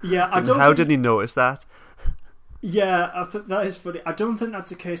 Yeah, How did he notice that? Yeah, I think that is funny. I don't think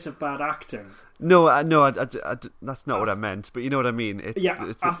that's a case of bad acting. No, that's not what I meant. But you know what I mean.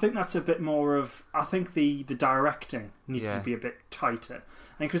 I think that's a bit more of. I think the directing needs to be a bit tighter,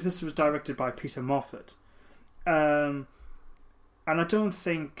 and because this was directed by Peter Moffat, and I don't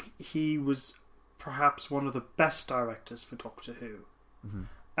think he was perhaps one of the best directors for Doctor Who.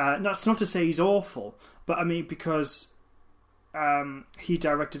 Mm-hmm. That's not to say he's awful, but I mean because. He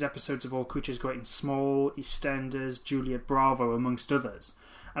directed episodes of All Creatures Great and Small, EastEnders, Juliet Bravo, amongst others.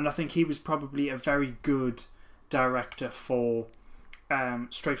 And I think he was probably a very good director for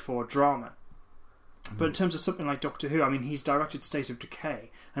straightforward drama. But in terms of something like Doctor Who, I mean, he's directed State of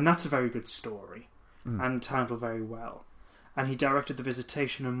Decay, and that's a very good story, and handled very well. And he directed The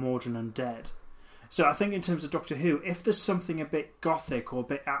Visitation and Mordrin Undead. So I think in terms of Doctor Who, if there's something a bit gothic or a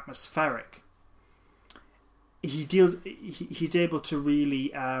bit atmospheric, he's able to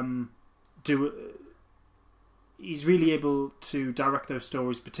really he's really able to direct those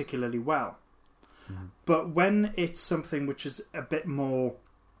stories particularly well. Mm-hmm. But when it's something which is a bit more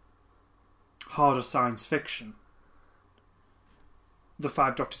harder science fiction, The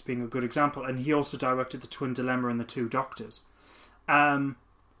Five Doctors being a good example, and he also directed The Twin Dilemma and The Two Doctors,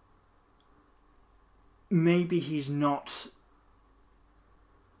 maybe he's not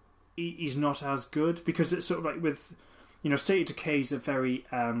as good, because it's sort of like with, State of Decay is a very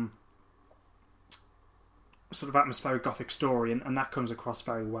sort of atmospheric gothic story, and that comes across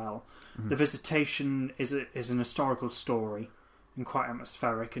very well. Mm-hmm. The Visitation is an historical story and quite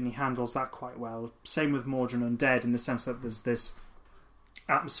atmospheric, and he handles that quite well. Same with Mordrin Undead, in the sense that there's this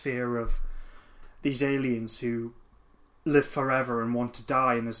atmosphere of these aliens who live forever and want to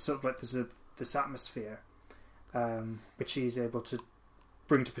die, and there's sort of like this atmosphere which he's able to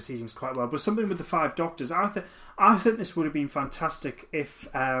bring to proceedings quite well. But something with The Five Doctors, I think this would have been fantastic if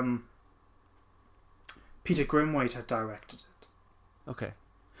Peter Grimwade had directed it. Okay.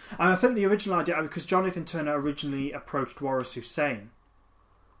 And I think the original idea, because Jonathan Turner originally approached Waris Hussein,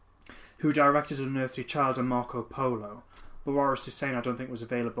 who directed An Unearthly Child and Marco Polo, but Waris Hussein I don't think was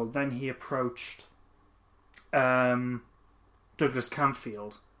available. Then he approached Douglas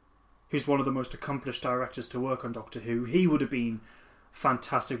Camfield, who's one of the most accomplished directors to work on Doctor Who. He would have been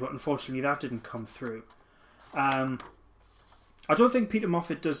fantastic, but unfortunately that didn't come through. I don't think Peter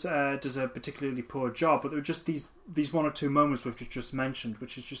Moffat does a particularly poor job, but there were just these one or two moments we've just mentioned,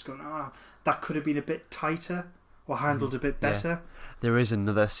 which is just going, that could have been a bit tighter or handled a bit better. Yeah. There is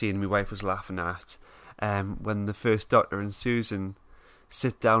another scene my wife was laughing at, when the first Doctor and Susan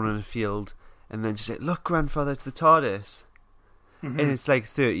sit down in a field, and then she said, "Look, grandfather, it's the TARDIS," and it's like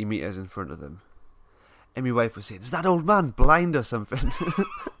 30 metres in front of them. And my wife was saying, "Is that old man blind or something?"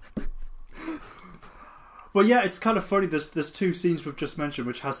 Well, yeah, it's kind of funny. There's two scenes we've just mentioned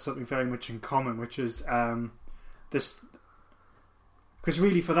which has something very much in common, which is this. Because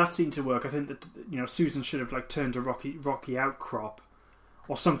really, for that scene to work, I think that Susan should have turned a rocky outcrop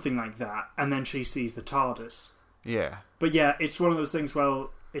or something like that, and then she sees the TARDIS. Yeah. But yeah, it's one of those things.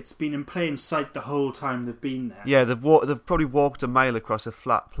 Well, it's been in plain sight the whole time they've been there. Yeah, they've probably walked a mile across a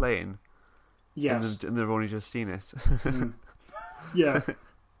flat plain. Yes. And they've only just seen it. Yeah.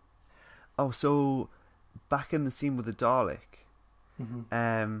 Oh, so back in the scene with the Dalek,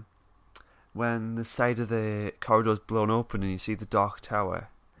 when the side of the corridor's blown open and you see the Dark Tower,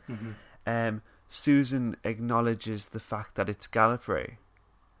 Susan acknowledges the fact that it's Gallifrey.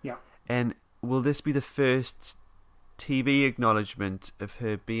 Yeah. And will this be the first TV acknowledgement of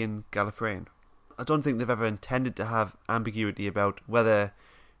her being Gallifreyan? I don't think they've ever intended to have ambiguity about whether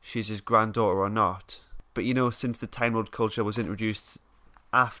she's his granddaughter or not. But since the Time Lord culture was introduced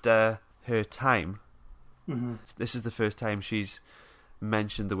after her time, this is the first time she's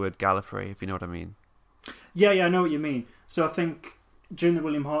mentioned the word Gallifrey, if you know what I mean. Yeah, I know what you mean. So I think during the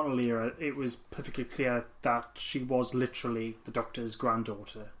William Hartnell era, it was perfectly clear that she was literally the Doctor's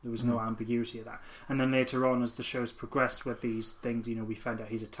granddaughter. There was no ambiguity of that. And then later on, as the show's progressed with these things, we found out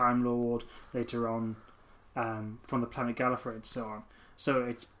he's a Time Lord. Later on, from the planet Gallifrey and so on. So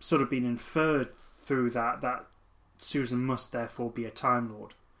it's sort of been inferred through that Susan must therefore be a Time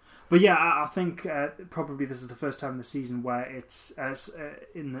Lord. But yeah, I think probably this is the first time in the season where it's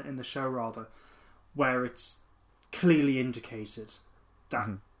in the show rather, where it's clearly indicated that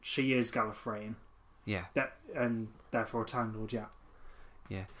she is Gallifreyan. Yeah. And therefore a Time Lord. Yeah.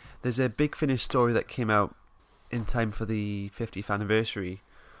 Yeah. There's a Big Finish story that came out in time for the 50th anniversary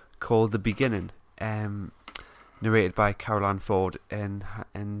called The Beginning, narrated by Carol Ann Ford and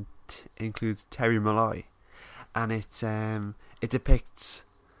includes Terry Malloy, and it depicts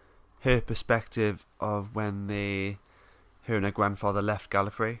her perspective of when her and her grandfather left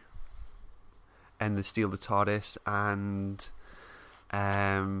Gallifrey and they steal the TARDIS, and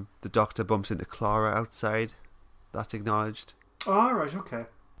the Doctor bumps into Clara outside. That's acknowledged. Oh, right, okay.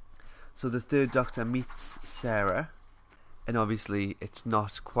 So the third Doctor meets Sarah, and obviously it's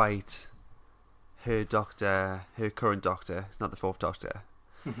not quite her Doctor, her current Doctor. It's not the fourth Doctor.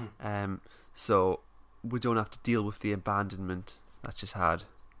 So we don't have to deal with the abandonment that she's had.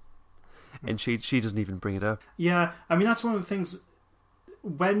 And she doesn't even bring it up. Yeah, I mean, that's one of the things.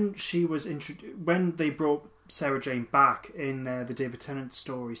 When she was when they brought Sarah Jane back in the David Tennant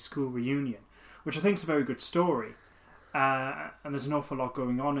story, School Reunion, which I think is a very good story, and there's an awful lot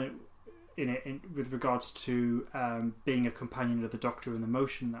going on in it with regards to being a companion of the Doctor and the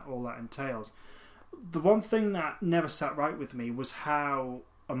motion that all that entails. The one thing that never sat right with me was how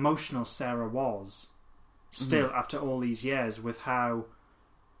emotional Sarah was, still after all these years, with how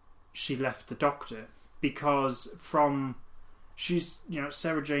she left the Doctor, because Sarah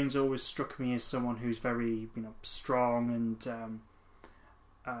Jane's always struck me as someone who's very strong,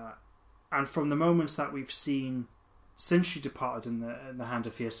 and from the moments that we've seen since she departed in the Hand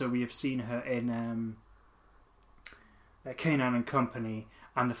of Fear, so we have seen her in Kanan and Company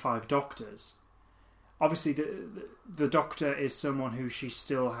and the Five Doctors. Obviously, the Doctor is someone who she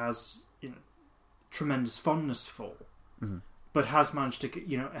still has tremendous fondness for. But has managed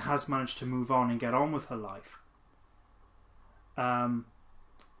to move on and get on with her life.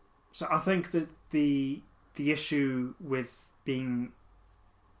 So I think that the issue with being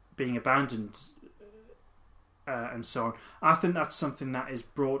abandoned and so on, I think that's something that is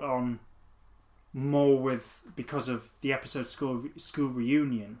brought on more because of the episode School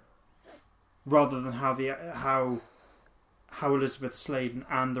Reunion, rather than how Elizabeth Sladen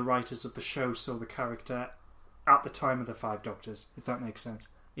and the writers of the show saw the character at the time of the Five Doctors, if that makes sense.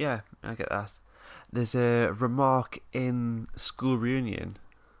 Yeah, I get that. There's a remark in School Reunion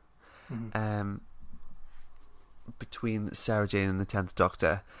between Sarah Jane and the 10th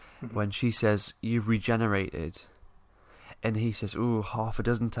Doctor when she says, "You've regenerated," and he says, "Ooh, half a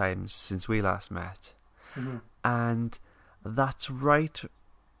dozen times since we last met." And that's right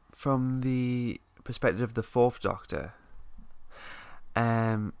from the perspective of the fourth Doctor.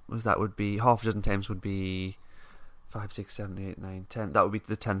 That would be half a dozen times would be 5, 6, 7, 8, 9, 10. That would be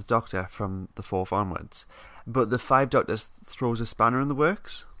the 10th Doctor from the 4th onwards. But the 5 Doctors throws a spanner in the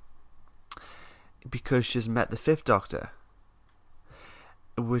works because she's met the 5th Doctor,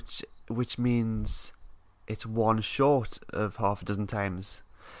 which means it's one short of half a dozen times,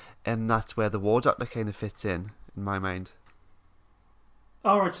 and that's where the War Doctor kind of fits in my mind.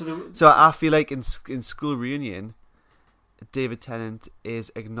 Alright, so I feel like in School Reunion, David Tennant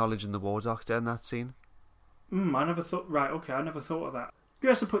is acknowledging the War Doctor in that scene. I never thought... Right, okay, I never thought of that.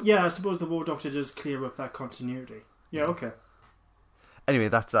 I suppose the War Doctor does clear up that continuity. Yeah, okay. Anyway,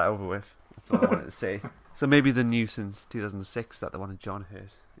 that's that over with. That's all I wanted to say. So maybe the new since 2006 that they wanted John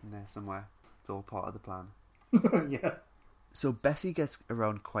Hurt in there somewhere. It's all part of the plan. Yeah. So Bessie gets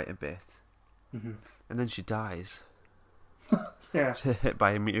around quite a bit. Mm-hmm. And then she dies. Yeah. Hit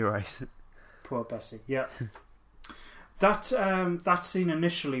by a meteorite. Poor Bessie, yeah. That scene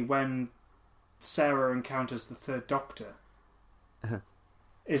initially when Sarah encounters the 3rd Doctor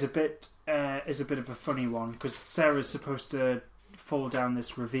is a bit of a funny one, because Sarah's supposed to fall down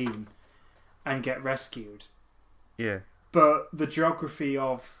this ravine and get rescued. Yeah. But the geography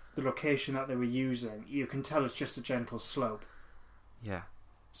of the location that they were using, you can tell it's just a gentle slope. Yeah.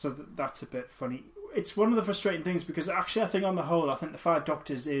 So that's a bit funny. It's one of the frustrating things, because actually I think on the whole, I think The 5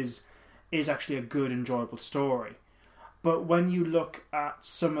 Doctors is actually a good, enjoyable story. But when you look at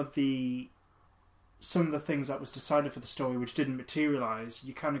some of the things that was decided for the story which didn't materialise,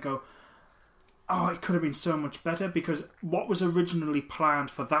 you kind of go, oh, it could have been so much better, because what was originally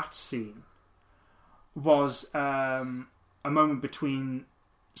planned for that scene was a moment between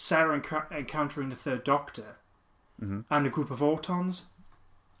Sarah encountering the 3rd Doctor and a group of Autons.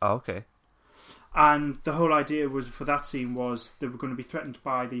 Oh, okay. And the whole idea was for that scene was they were going to be threatened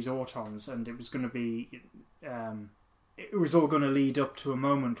by these Autons, and it was going to be... it was all going to lead up to a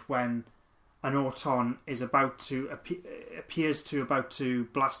moment when an Auton is appears to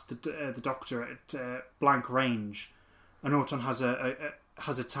blast the Doctor at blank range. An Auton has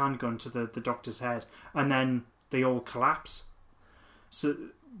a tan gun to the Doctor's head, and then they all collapse. So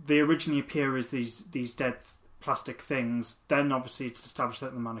they originally appear as these dead plastic things. Then obviously it's established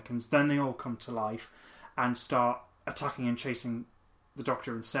that they're mannequins. Then they all come to life and start attacking and chasing the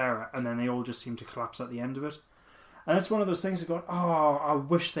Doctor and Sarah, and then they all just seem to collapse at the end of it. And it's one of those things of going, oh, I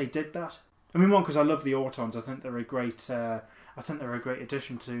wish they did that. I mean, one, because I love the Autons. I think they're a great.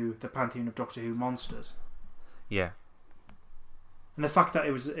 Addition to the pantheon of Doctor Who monsters. Yeah. And the fact that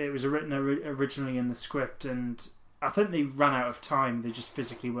it was written originally in the script, and I think they ran out of time. They just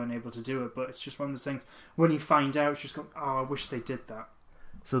physically weren't able to do it. But it's just one of those things. When you find out, it's just going, oh, I wish they did that.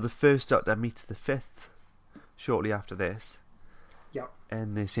 So the 1st Doctor meets the 5th shortly after this. Yeah.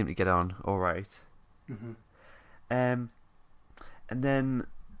 And they seem to get on all right. Mm-hmm. And then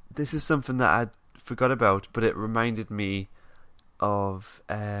this is something that I'd forgot about, but it reminded me of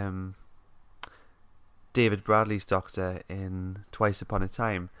David Bradley's Doctor in Twice Upon a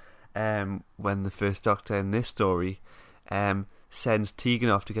Time, when the 1st Doctor in this story sends Tegan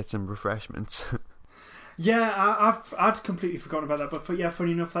off to get some refreshments. Yeah, I'd completely forgotten about that, but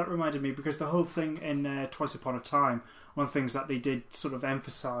funny enough, that reminded me, because the whole thing in Twice Upon a Time, one of the things that they did sort of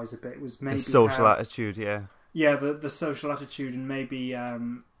emphasise a bit was maybe the social attitude, yeah. Yeah, the social attitude, and maybe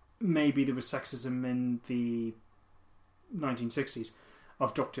there was sexism in the 1960s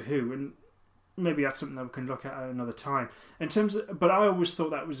of Doctor Who, and maybe that's something that we can look at another time. But I always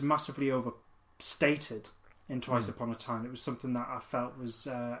thought that was massively overstated in Twice Upon a Time. It was something that I felt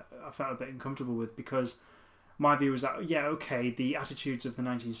a bit uncomfortable with, because my view was that the attitudes of the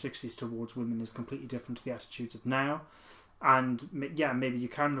 1960s towards women is completely different to the attitudes of now, and maybe you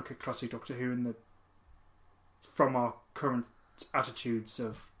can look at classic Doctor Who from our current attitudes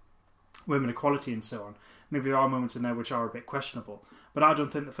of women equality and so on. Maybe there are moments in there which are a bit questionable, but I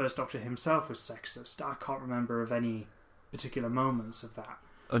don't think the 1st Doctor himself was sexist. I can't remember of any particular moments of that.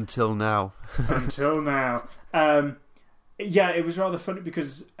 Until now. Until now. It was rather funny,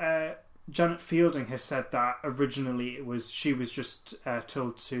 because Janet Fielding has said that originally she was just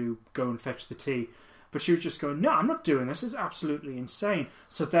told to go and fetch the tea, but she was just going, no, I'm not doing this. This is absolutely insane.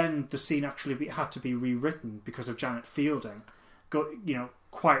 So then the scene actually had to be rewritten because of Janet Fielding,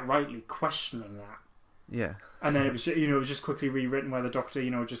 quite rightly questioning that. Yeah. And then it was just quickly rewritten where the Doctor,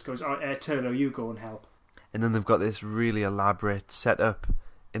 just goes, Turlo, you go and help. And then they've got this really elaborate setup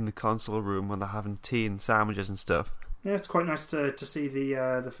in the console room when they're having tea and sandwiches and stuff. Yeah, it's quite nice to see the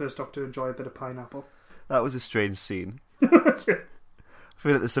 1st Doctor enjoy a bit of pineapple. That was a strange scene. I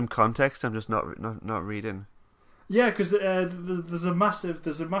feel like there's some context I'm just not reading. Yeah, because there's a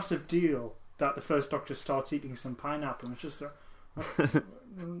massive deal that the 1st Doctor starts eating some pineapple, and it's just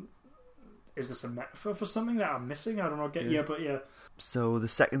is this a metaphor for something that I'm missing? I don't know. Yeah. So the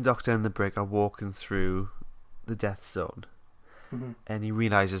second Doctor and the Brig are walking through the Death Zone, and he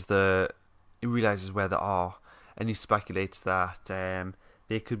realizes where they are, and he speculates that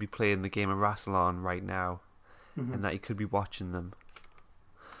they could be playing the game of Rassilon right now, and that he could be watching them.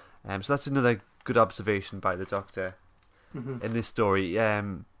 So that's another good observation by the Doctor in this story.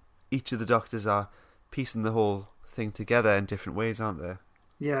 Each of the Doctors are piecing the whole thing together in different ways, aren't they?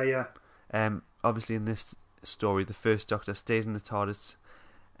 Yeah. Obviously, in this story, the first Doctor stays in the TARDIS,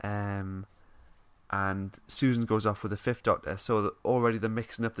 and Susan goes off with the fifth Doctor. So already they're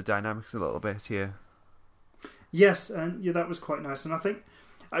mixing up the dynamics a little bit here. Yes, and that was quite nice. And I think,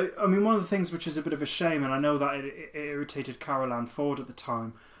 I mean, one of the things which is a bit of a shame, and I know that it irritated Carol Ann Ford at the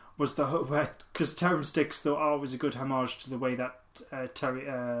time, was because Terrance Dicks thought it was a good homage to the way that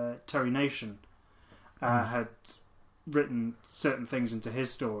Terry Nation had written certain things into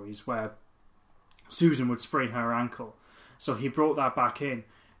his stories, where Susan would sprain her ankle. So he brought that back in.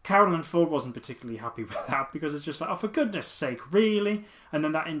 Carol Ann Ford wasn't particularly happy with that, because it's just like, oh, for goodness sake, really? And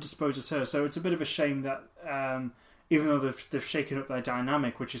then that indisposes her. So it's a bit of a shame that even though they've shaken up their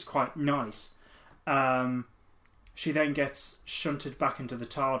dynamic, which is quite nice, she then gets shunted back into the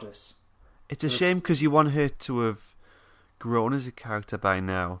TARDIS. It's a shame, because you want her to have grown as a character by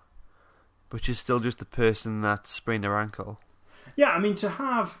now, but she's still just the person that sprained her ankle. Yeah, I mean, to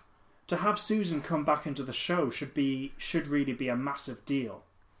have Susan come back into the show should really be a massive deal.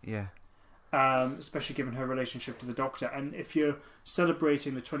 Yeah. Especially given her relationship to the Doctor. And if you're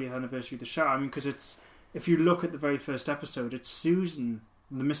celebrating the 20th anniversary of the show, I mean, because if you look at the very first episode, it's Susan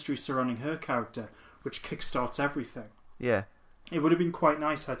and the mystery surrounding her character which kickstarts everything. Yeah. It would have been quite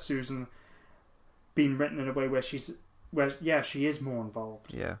nice had Susan been written in a way where she is more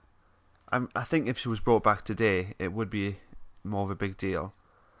involved. Yeah. I think if she was brought back today, it would be more of a big deal.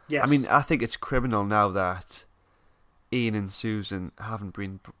 Yes. I mean, I think it's criminal now that Ian and Susan haven't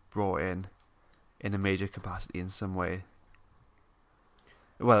been brought in a major capacity in some way.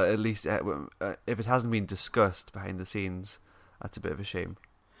 Well, at least if it hasn't been discussed behind the scenes, that's a bit of a shame.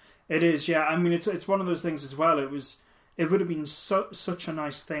 It is, yeah. I mean, it's one of those things as well. It would have been such a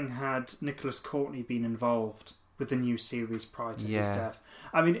nice thing had Nicholas Courtney been involved with the new series prior to his death.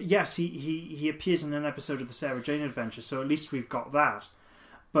 I mean, yes, he appears in an episode of the Sarah Jane Adventure, so at least we've got that.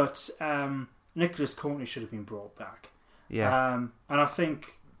 But Nicholas Courtney should have been brought back. Yeah. And I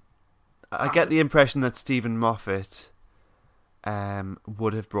think... I get the impression that Stephen Moffat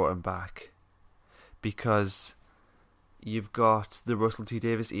would have brought him back, because you've got the Russell T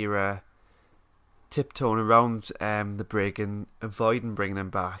Davies era tiptoeing around the Brig and avoiding bringing him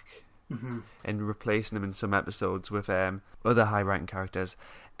back, and replacing him in some episodes with other high-ranking characters.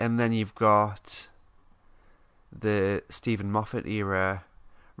 And then you've got the Stephen Moffat era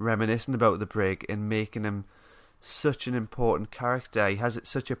reminiscing about the Brig and making him such an important character. He has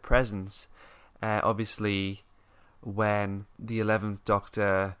such a presence. Obviously, when the 11th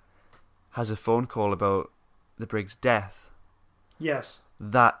Doctor has a phone call about the Brig's death, yes,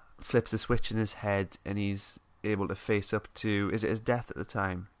 that flips a switch in his head, and he's able to face up to, is it his death at the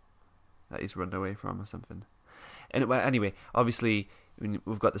time that he's run away from or something? And anyway, obviously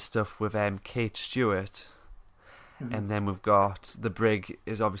we've got the stuff with Kate Stewart, and then we've got the Brig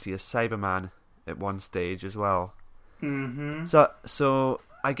is obviously a Cyberman at one stage as well. So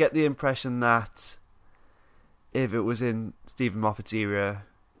I get the impression that if it was in Stephen Moffat's era,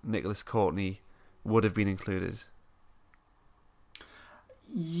 Nicholas Courtney would have been included.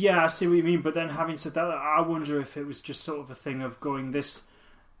 Yeah, I see what you mean. But then, having said that, I wonder if it was just sort of a thing of going, this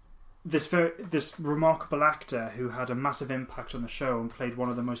remarkable actor who had a massive impact on the show and played one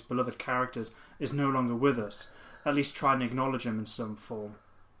of the most beloved characters is no longer with us. At least try and acknowledge him in some form.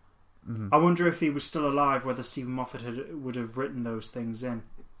 I wonder if he was still alive, whether Stephen Moffat would have written those things in.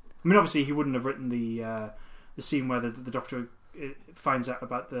 I mean, obviously he wouldn't have written the scene where the Doctor finds out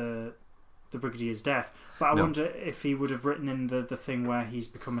about the Brigadier's death, but I wonder if he would have written in the thing where he's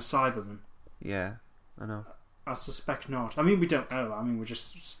become a Cyberman. Yeah, I know. I suspect not. I mean, we don't know. I mean, we're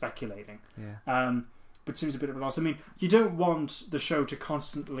just speculating. Yeah. But it seems a bit of a loss. I mean, you don't want the show to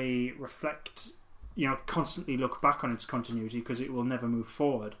constantly reflect, constantly look back on its continuity, because it will never move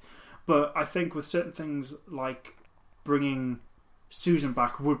forward. But I think with certain things like bringing Susan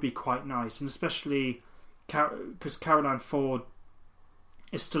back would be quite nice, and especially because Carol Ann Ford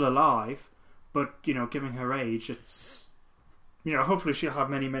is still alive, but given her age, it's hopefully she'll have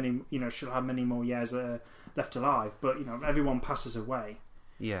many more years left alive. But everyone passes away.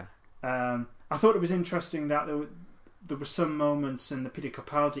 Yeah. I thought it was interesting that there were some moments in the Peter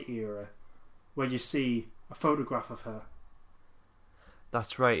Capaldi era where you see a photograph of her.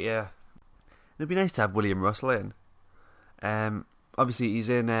 That's right, yeah. It'd be nice to have William Russell in. Obviously, he's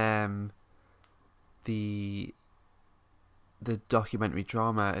in the documentary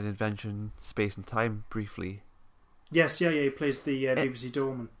drama An Adventure in Space and Time briefly. Yes, yeah, he plays the BBC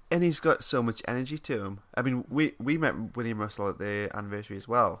doorman. And he's got so much energy to him. I mean, we met William Russell at the anniversary as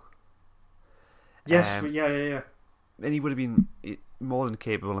well. Yes, yeah. And he would have been more than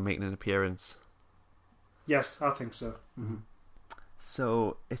capable of making an appearance. Yes, I think so. Mm-hmm.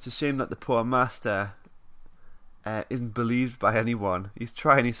 So it's a shame that the poor master isn't believed by anyone. He's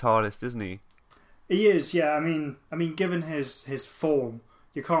trying his hardest, isn't he? He is, yeah. I mean, given his form,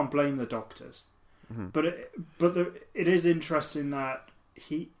 you can't blame the doctors. Mm-hmm. But it is interesting that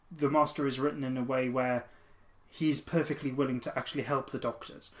the master is written in a way where he's perfectly willing to actually help the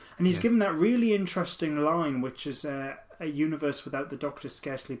doctors, and he's given that really interesting line, which is a universe without the doctor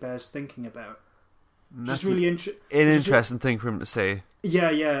scarcely bears thinking about. That's really an interesting thing for him to say.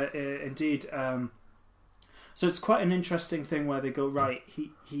 Yeah, indeed. So it's quite an interesting thing where they go, right,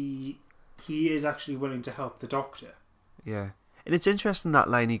 he is actually willing to help the doctor. Yeah. And it's interesting that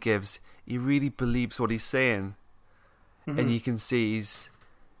line he gives. He really believes what he's saying. Mm-hmm. And you can see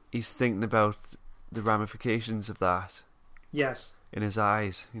he's thinking about the ramifications of that. Yes. In his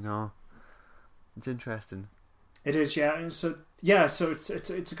eyes, you know. It's interesting. It is, yeah. So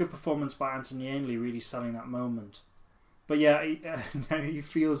it's a good performance by Anthony Ainley, really selling that moment. But yeah, he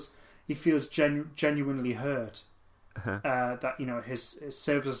feels genuinely hurt that his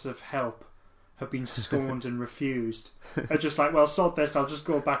services of help have been scorned and refused. They're just like, well, sod this. I'll just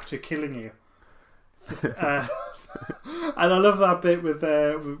go back to killing you. And I love that bit with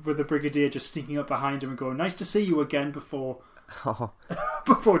the Brigadier just sneaking up behind him and going, "Nice to see you again," before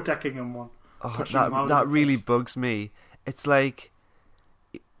decking him one. Oh, that really bugs me. It's like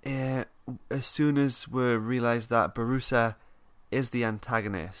as soon as we realise that Borusa is the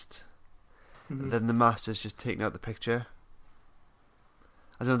antagonist, then the master's just taken out the picture.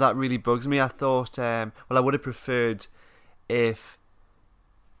 I don't know, that really bugs me. I thought, I would have preferred if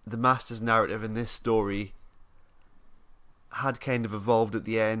the master's narrative in this story had kind of evolved at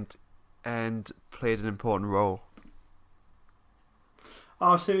the end and played an important role.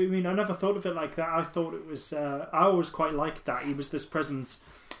 Oh, so I mean, I never thought of it like that. I thought it was. I always quite liked that he was this presence,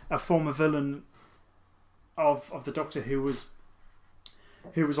 a former villain of the Doctor who was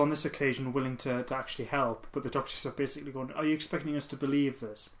on this occasion willing to actually help, but the Doctor's basically going, "Are you expecting us to believe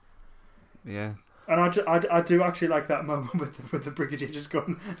this?" Yeah. And I do actually like that moment with the Brigadier just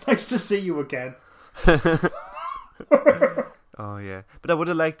going, "Nice to see you again." Oh yeah, but I would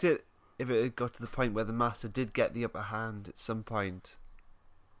have liked it if it had got to the point where the master did get the upper hand at some point.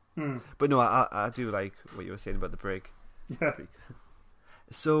 But no, I do like what you were saying about the brig. Yeah.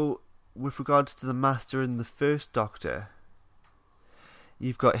 So, with regards to the master in the first Doctor,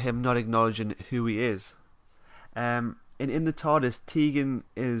 you've got him not acknowledging who he is. And in the TARDIS, Tegan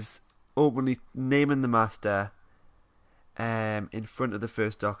is openly naming the master in front of the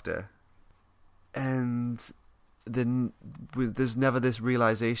first Doctor. And then there's never this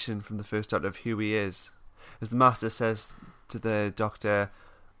realisation from the first Doctor of who he is. As the master says to the Doctor,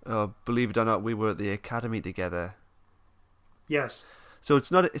 "Oh, believe it or not, we were at the academy together." Yes. So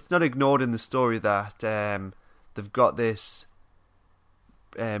it's not ignored in the story that they've got this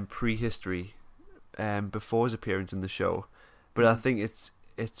prehistory before his appearance in the show, but I think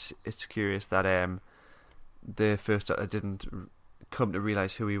it's curious that the first Doctor didn't come to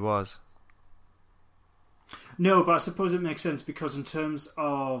realise who he was. No, but I suppose it makes sense because in terms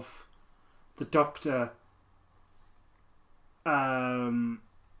of the Doctor,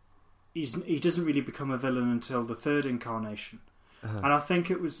 he doesn't really become a villain until the third incarnation. And I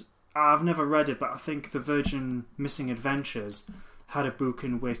think it was, I've never read it, but I think the Virgin Missing Adventures had a book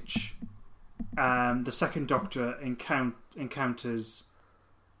in which the second Doctor encounters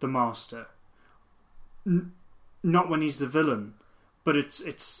the Master. Not when he's the villain, but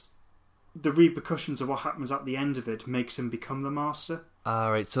it's the repercussions of what happens at the end of it makes him become the Master.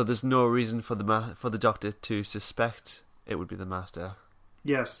 Right, so there's no reason for the Doctor to suspect it would be the Master.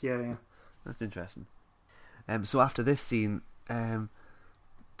 Yes, yeah. That's interesting. So after this scene,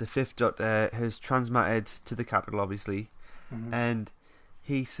 the fifth Doctor has transmatted to the capital, obviously, and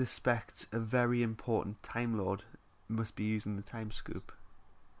he suspects a very important Time Lord must be using the time scoop.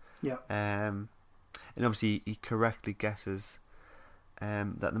 Yeah. And obviously he correctly guesses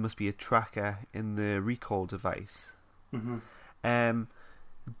that there must be a tracker in the recall device.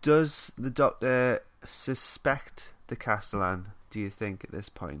 Does the Doctor suspect the Castellan, do you think, at this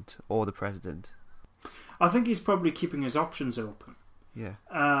point, or the President? I think he's probably keeping his options open. Yeah.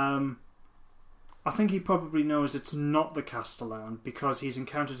 I think he probably knows it's not the Castellan because he's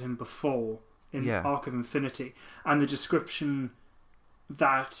encountered him before in Yeah. Arc of Infinity, and the description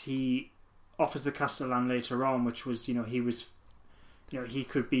that he offers the Castellan later on, which was, he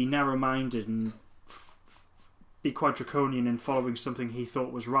could be narrow-minded and be quite draconian in following something he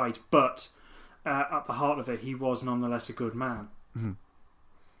thought was right, but at the heart of it, he was nonetheless a good man. Mm-hmm.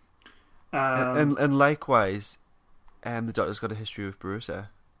 And likewise, the Doctor's got a history with Barusa.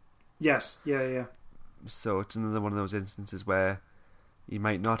 Yes, yeah. So it's another one of those instances where you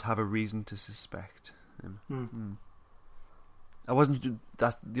might not have a reason to suspect him. I wasn't.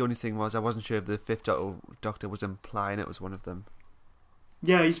 That the only thing was I wasn't sure if the Fifth Doctor was implying it was one of them.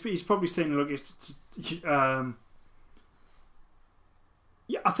 Yeah, he's probably saying, look,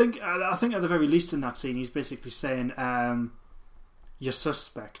 I think at the very least in that scene, he's basically saying, you're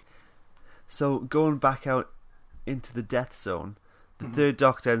suspect. So going back out into the Death Zone, the Third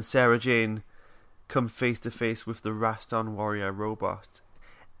Doctor and Sarah Jane come face to face with the Raston warrior robot.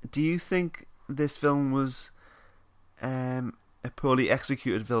 Do you think this film was a poorly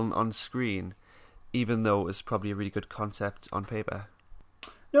executed villain on screen, even though it was probably a really good concept on paper?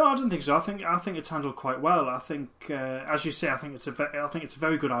 No, I don't think so. I think it's handled quite well. I think, as you say, I think it's a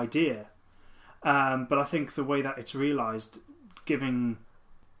very good idea. But I think the way that it's realised, I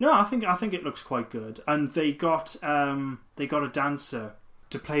think it looks quite good. And they got a dancer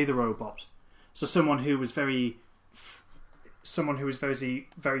to play the robot, so someone who was very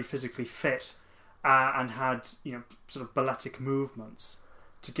very physically fit and had sort of balletic movements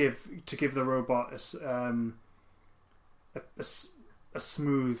to give the robot a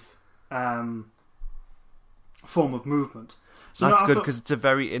smooth form of movement. So that's good because it's a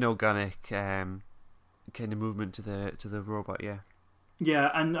very inorganic kind of movement to the robot. Yeah.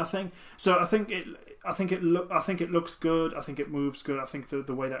 Yeah, and I think it looks good. I think it moves good. I think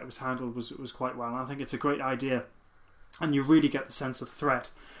the way that it was handled was quite well. And I think it's a great idea, and you really get the sense of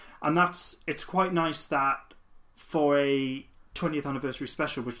threat. And it's quite nice that for a 20th anniversary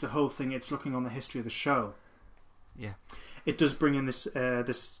special, which the whole thing it's looking on the history of the show. Yeah. It does bring in this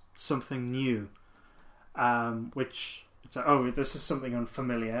something new, which it's like, this is something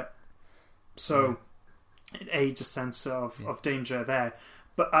unfamiliar, so it aids a sense of danger there.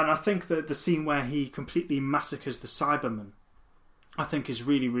 And I think that the scene where he completely massacres the Cybermen, I think is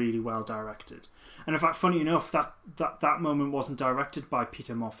really, really well directed. And in fact, funny enough, that moment wasn't directed by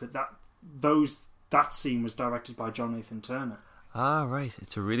Peter Moffat. That scene was directed by John Nathan Turner. Ah, right.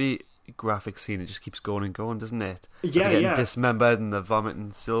 It's a really graphic scene. It just keeps going and going, doesn't it? Yeah. Dismembered and the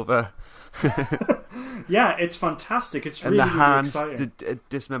vomiting silver. Yeah, it's fantastic. It's and really, the hands, really exciting. the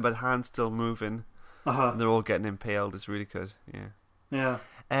dismembered hands still moving. And they're all getting impaled. It's really good. Yeah.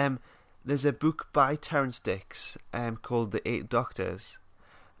 There's a book by Terrance Dicks called The Eight Doctors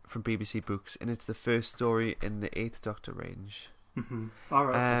from BBC Books, and it's the first story in the Eighth Doctor range. Mm-hmm. All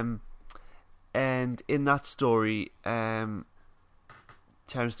right. And in that story, Terrance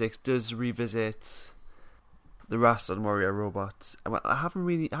Dicks does revisit the Raston warrior robots. I haven't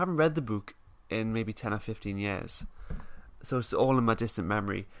read the book in maybe 10 or 15 years, so it's all in my distant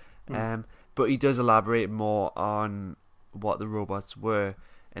memory. But he does elaborate more on what the robots were,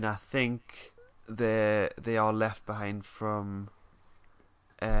 and I think they are left behind from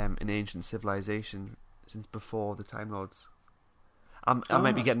an ancient civilization since before the Time Lords. I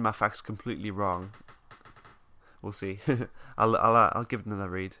might be getting my facts completely wrong. We'll see. I'll give it another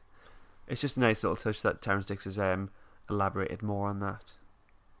read. It's just a nice little touch that Terrance Dicks has elaborated more on that.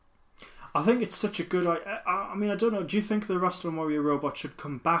 I think it's such a good idea. I mean, I don't know. Do you think the Raston Warrior robot should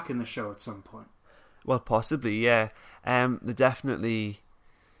come back in the show at some point? Well, possibly, yeah. They definitely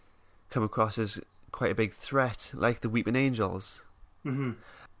come across as quite a big threat, like the Weeping Angels. Mm-hmm.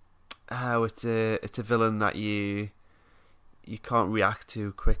 How it's a villain that you can't react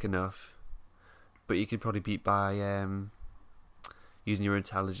to quick enough, but you could probably beat by using your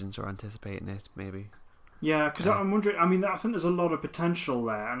intelligence or anticipating it, maybe. Yeah, because I'm wondering. I mean, I think there's a lot of potential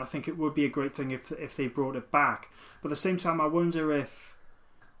there, and I think it would be a great thing if they brought it back. But at the same time, I wonder if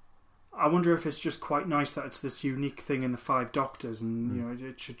it's just quite nice that it's this unique thing in the Five Doctors, and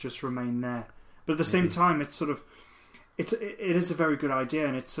it should just remain there. But at the same time, it's sort of it is a very good idea,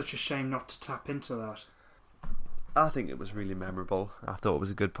 and it's such a shame not to tap into that. I think it was really memorable. I thought it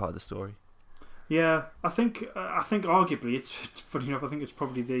was a good part of the story. Yeah, I think arguably it's funny enough. I think it's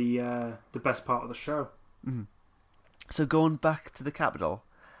probably the best part of the show. Mm-hmm. So going back to the capital,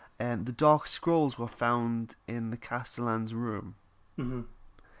 the Dark Scrolls were found in the Castellan's room.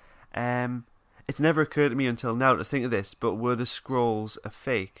 Mm-hmm. It's never occurred to me until now to think of this, but were the scrolls a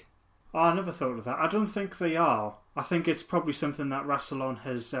fake? Oh, I never thought of that. I don't think they are. I think it's probably something that Rassilon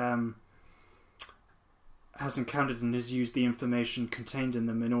has encountered and has used the information contained in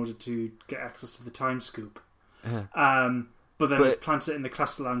them in order to get access to the time scoop. But then has planted it in the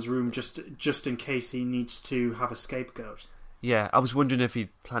Castellan's room just in case he needs to have a scapegoat. Yeah, I was wondering if he'd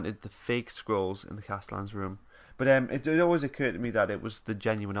planted the fake scrolls in the Castellan's room. But it always occurred to me that it was the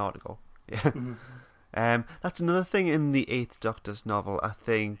genuine article. Yeah. Mm-hmm. That's another thing in the Eighth Doctor's novel. I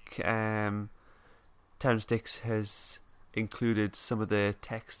think Terrance Dicks has included some of the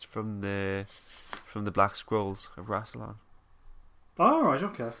text from the Black Scrolls of Rassilon. Oh, right,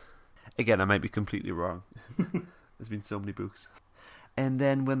 okay. Again, I might be completely wrong. There's been so many books. And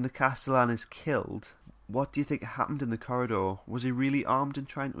then when the Castellan is killed, what do you think happened in the corridor? Was he really armed and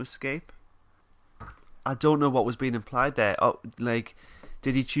trying to escape? I don't know what was being implied there. Oh, like,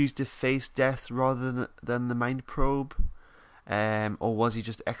 did he choose to face death rather than the mind probe? Or was he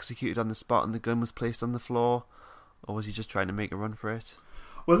just executed on the spot and the gun was placed on the floor? Or was he just trying to make a run for it?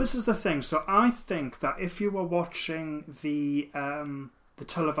 Well, this is the thing. So I think that if you were watching the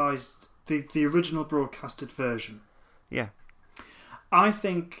televised, the original broadcasted version, yeah, I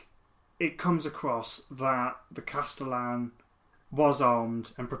think it comes across that the Castellan was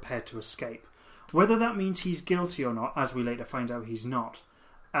armed and prepared to escape. Whether that means he's guilty or not, as we later find out he's not,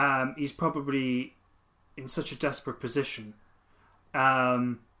 he's probably in such a desperate position.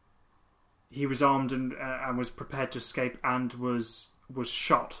 He was armed and was prepared to escape and was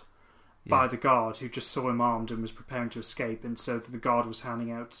shot by the guard who just saw him armed and was preparing to escape, and so the guard was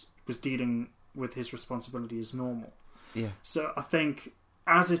dealing with his responsibility as normal. Yeah. So I think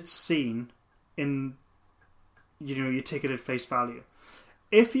as it's seen in, you take it at face value.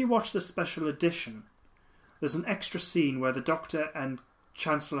 If you watch the special edition, there's an extra scene where the Doctor and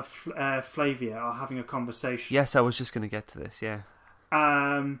Chancellor Flavia are having a conversation. Yes, I was just going to get to this. Yeah.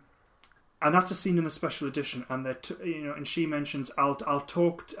 And that's a scene in the special edition, and and she mentions, "I'll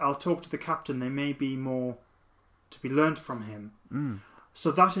talk to the captain. There may be more to be learned from him." Mm.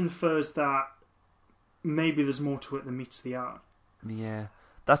 So that infers that maybe there's more to it than meets the eye. Yeah,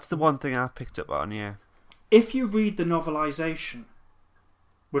 that's the one thing I picked up on. Yeah. If you read the novelisation,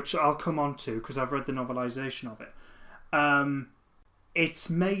 which I'll come on to because I've read the novelisation of it, it's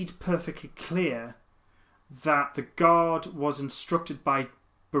made perfectly clear that the guard was instructed by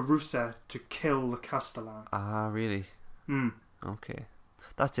Borusa to kill the Castellan. Ah, really? Mm. Okay.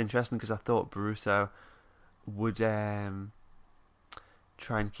 That's interesting because I thought Borusa would try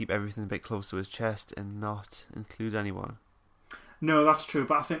and keep everything a bit close to his chest and not include anyone. No, that's true,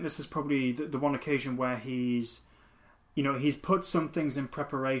 but I think this is probably the one occasion where he's put some things in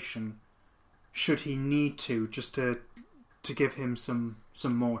preparation should he need to, just to give him some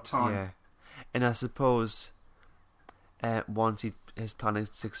more time. Yeah. And I suppose once his plan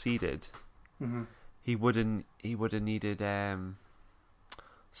had succeeded, mm-hmm. he would have needed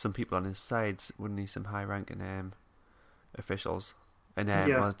some people on his side, wouldn't he? Some high-ranking officials, and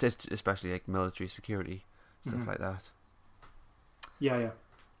well, especially like military security stuff mm-hmm. like that. Yeah.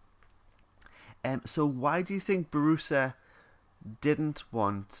 So why do you think Borusa didn't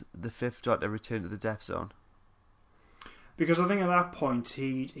want the Fifth Doctor to return to the Death Zone? Because I think at that point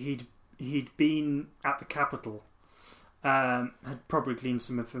he'd been at the capital, had probably gleaned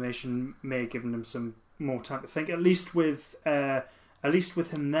some information, may have given him some more time to think. At least with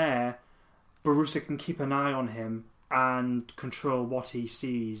him there, Borusa can keep an eye on him and control what he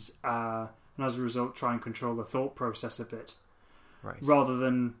sees, and as a result, try and control the thought process a bit, right? Rather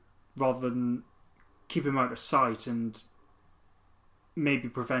than keep him out of sight and maybe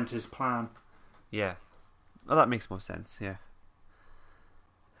prevent his plan. Yeah. Oh, that makes more sense, yeah.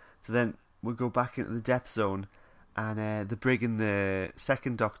 So then we'll go back into the Death Zone, and the Brig and the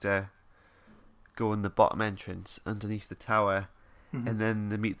Second Doctor go in the bottom entrance underneath the tower, mm-hmm. and then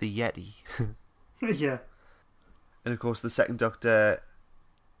they meet the Yeti. Yeah. And of course the Second Doctor,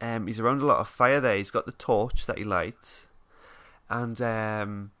 he's around a lot of fire there. He's got the torch that he lights,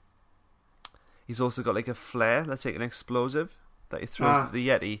 and he's also got like a flare, that's like an explosive that he throws at the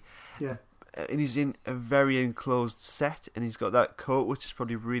Yeti. Yeah. And he's in a very enclosed set, and he's got that coat which is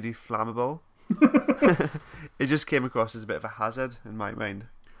probably really flammable. It just came across as a bit of a hazard in my mind.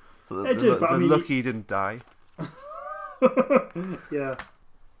 So lucky he didn't die. Yeah.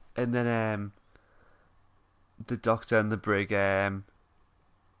 And then the Doctor and the Brig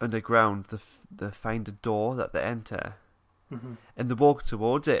underground, they find a door that they enter, mm-hmm. and they walk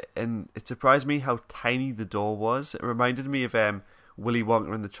towards it, and it surprised me how tiny the door was. It reminded me of Willy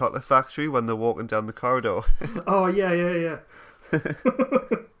Wonka in the Chocolate Factory when they're walking down the corridor. Oh, yeah.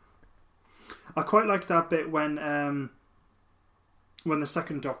 I quite liked that bit when the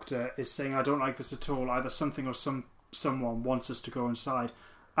Second Doctor is saying, "I don't like this at all. Either something or someone wants us to go inside.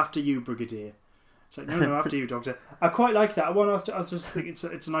 After you, Brigadier." It's like, no, after you, Doctor. I quite like that. I just think it's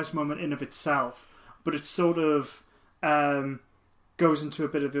a nice moment in of itself, but it sort of goes into a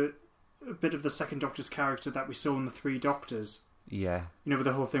bit of the second Doctor's character that we saw in the Three Doctors. Yeah. With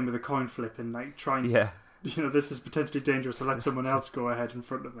the whole thing with the coin flip and like trying. Yeah. This is potentially dangerous, so let someone else go ahead in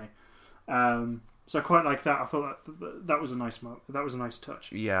front of me. So I quite like that. I thought that was a nice moment. That was a nice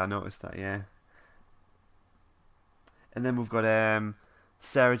touch. Yeah, I noticed that. Yeah. And then we've got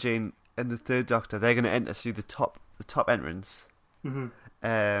Sarah Jane and the Third Doctor. They're going to enter through the top entrance. Mm-hmm.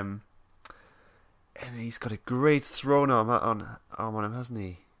 And he's got a great throne arm on him, hasn't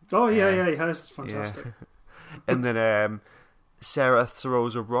he? Oh yeah, he has. It's fantastic. Yeah. And then Sarah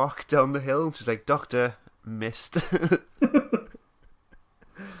throws a rock down the hill. She's like, "Doctor, missed."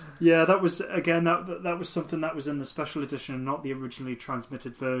 Yeah, that was again that was something that was in the special edition and not the originally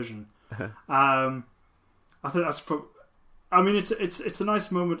transmitted version. I think that's. It's a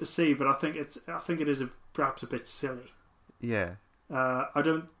nice moment to see, but I think it is perhaps a bit silly. Yeah. I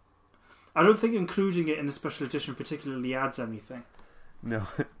don't think including it in the special edition particularly adds anything. No.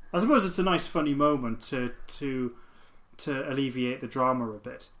 I suppose it's a nice funny moment to alleviate the drama a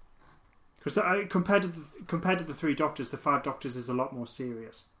bit. Because compared to the Three Doctors, the Five Doctors is a lot more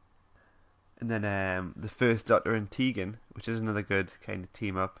serious. And then the First Doctor and Tegan, which is another good kind of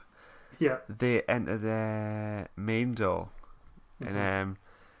team up. Yeah. They enter their main door, and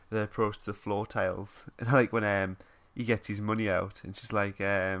they approach the floor tiles. And I like when he gets his money out, and she's like,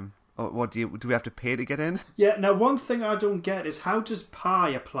 "What do we have to pay to get in?" Yeah. Now, one thing I don't get is how does pi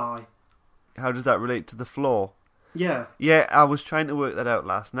apply? How does that relate to the floor? Yeah. Yeah, I was trying to work that out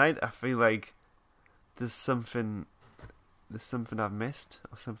last night. I feel like there's something I've missed,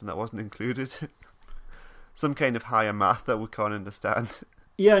 or something that wasn't included. Some kind of higher math that we can't understand.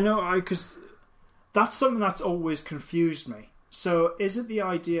 Yeah, no, because that's something that's always confused me. So, is it the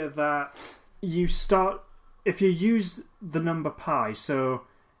idea that you start, if you use the number pi, so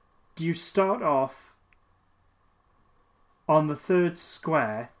do you start off on the third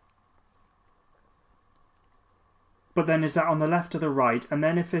square, but then is that on the left or the right? And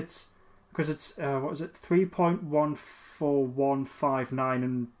then if it's, because it's, 3.14159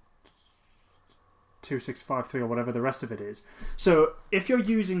 and 2653 or whatever the rest of it is. So if you're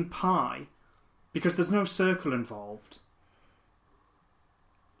using pi, because there's no circle involved,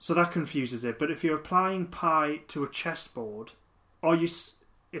 so that confuses it. But if you're applying pi to a chessboard, or if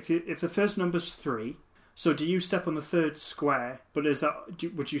the first number's 3, so do you step on the third square? But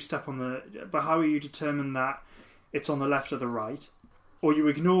would you step on the? But how are you determine that it's on the left or the right? Or you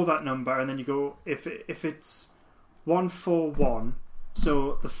ignore that number and then you go if it's 141.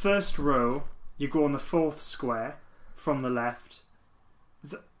 So the first row, you go on the fourth square from the left.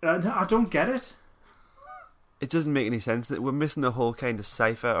 I don't get it. It doesn't make any sense. That we're missing a whole kind of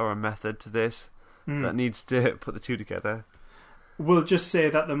cipher or a method to this that needs to put the two together. We'll just say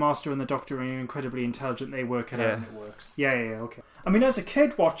that the Master and the Doctor are incredibly intelligent. They work it out and it works. Yeah, okay. I mean, as a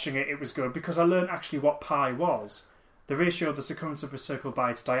kid watching it, it was good because I learned actually what pi was. The ratio of the circumference of a circle by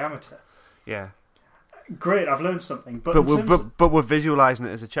its diameter. Yeah. Great, I've learned something. But we're visualising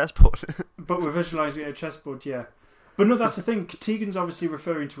it as a chessboard. But we're visualising it as a chessboard, yeah. But no, that's the thing. Tegan's obviously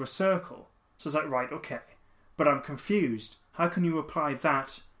referring to a circle. So it's like, right, okay. But I'm confused. How can you apply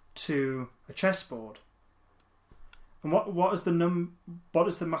that to a chessboard? And what is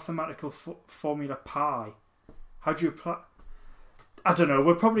the mathematical formula pi? How do you apply? I don't know.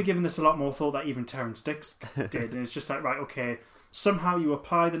 We're probably giving this a lot more thought than even Terrance Dicks did. And it's just like, right, okay, somehow you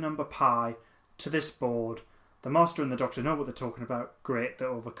apply the number pi to this board. The Master and the Doctor know what they're talking about. Great, they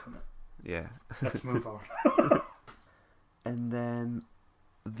overcome it. Yeah. Let's move on. And then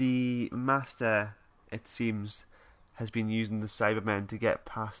the Master, it seems, has been using the Cybermen to get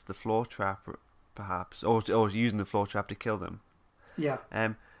past the floor trap, perhaps, or using the floor trap to kill them. Yeah.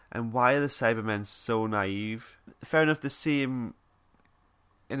 And why are the Cybermen so naive? Fair enough, they see him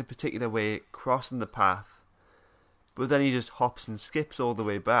in a particular way crossing the path, but then he just hops and skips all the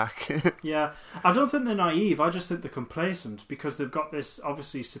way back. Yeah, I don't think they're naive. I just think they're complacent because they've got this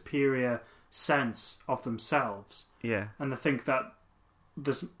obviously superior sense of themselves. Yeah, and they think that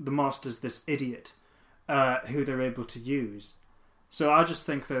the Master's this idiot who they're able to use. So I just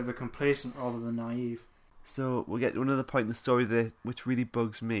think they're complacent rather than naive. So we'll get to another point in the story there, which really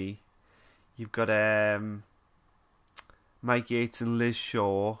bugs me. You've got Mike Yates and Liz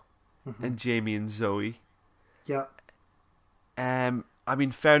Shaw, and Jamie and Zoe. Yeah. I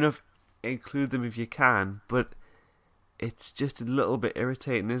mean, fair enough, include them if you can, but it's just a little bit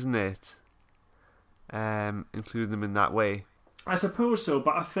irritating, isn't it? Include them in that way. I suppose so,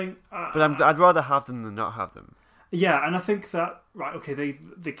 but I think... but I'd rather have them than not have them. Yeah, and I think that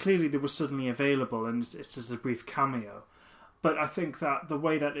they clearly they were suddenly available, and it's just a brief cameo. But I think that the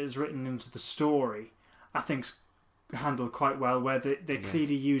way that it is written into the story, I think's handled quite well, where they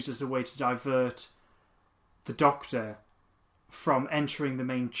clearly use as a way to divert the Doctor from entering the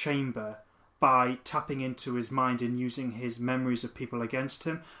main chamber by tapping into his mind and using his memories of people against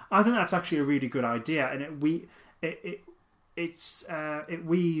him. I think that's actually a really good idea, and it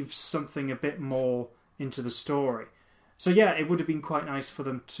weaves something a bit more into the story. So yeah, it would have been quite nice for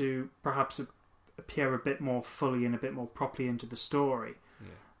them to perhaps appear a bit more fully and a bit more properly into the story. Yeah.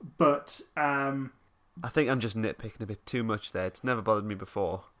 But I think I'm just nitpicking a bit too much there. It's never bothered me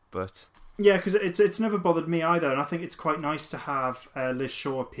before, but yeah, because it's never bothered me either, and I think it's quite nice to have Liz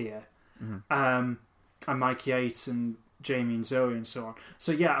Shaw appear, and Mike Yates and Jamie and Zoe and so on.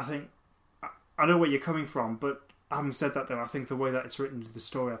 So yeah, I think I know where you're coming from, but having said that, though, I think the way that it's written into the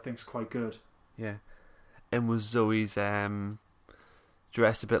story, I think, is quite good. Yeah. And was Zoe's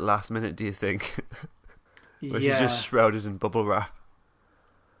dressed a bit last minute, do you think? Or she's just shrouded in bubble wrap?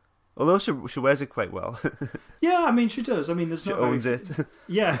 Although she wears it quite well. Yeah, I mean, she does. I mean, there's she owns it.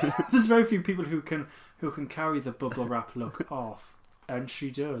 Yeah, there's very few people who can carry the bubble wrap look off, and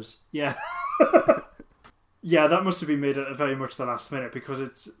she does. Yeah. Yeah, that must have been made at very much the last minute, because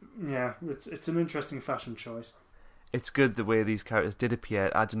it's an interesting fashion choice. It's good the way these characters did appear.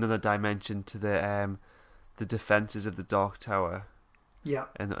 It adds another dimension to the defences of the Dark Tower. Yeah.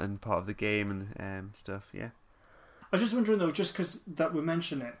 And part of the game and stuff, yeah. I was just wondering, though, just because that we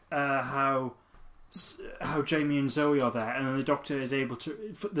mention it, how Jamie and Zoe are there, and then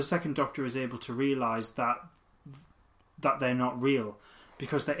the second Doctor is able to realise that they're not real,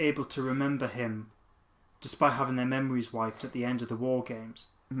 because they're able to remember him despite having their memories wiped at the end of the War Games.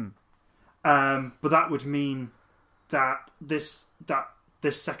 Mm-hmm. But that would mean that this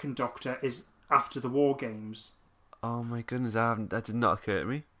second Doctor is after the War Games. Oh my goodness, that did not occur to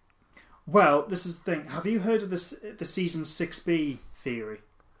me. Well, this is the thing. Have you heard of the Season 6B theory?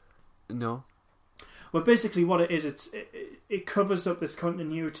 No. Well, basically what it is, it covers up this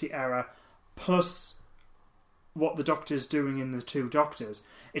continuity error plus what the Doctor's doing in the two Doctors.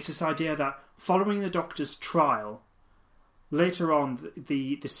 It's this idea that following the Doctor's trial, later on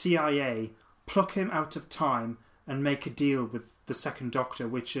the CIA pluck him out of time and make a deal with the second Doctor,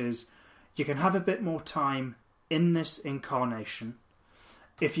 which is you can have a bit more time in this incarnation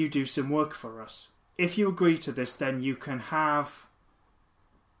if you do some work for us. If you agree to this, then you can have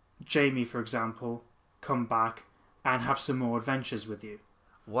Jamie, for example, come back and have some more adventures with you.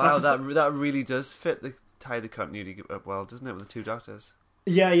 Wow, that really does tie the continuity up well, doesn't it, with the two Doctors?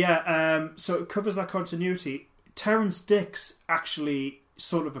 Yeah. So it covers that continuity. Terrance Dicks actually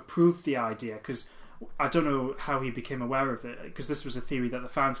sort of approved the idea, because I don't know how he became aware of it, because this was a theory that the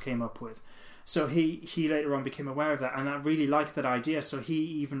fans came up with. So he later on became aware of that, and I really liked that idea, so he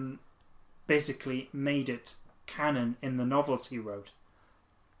even basically made it canon in the novels he wrote.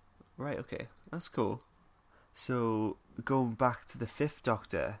 Right, okay. That's cool. So, going back to the fifth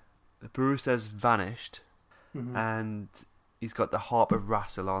Doctor, Bruce has vanished, and he's got the Harp of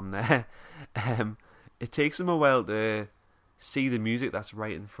Rassel on there. It takes him a while to see the music that's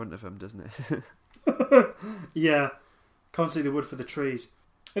right in front of him, doesn't it? Yeah. Can't see the wood for the trees.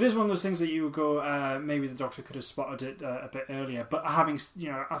 It is one of those things that you would go, maybe the Doctor could have spotted it a bit earlier. But I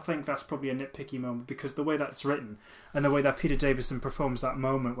think that's probably a nitpicky moment, because the way that it's written and the way that Peter Davison performs that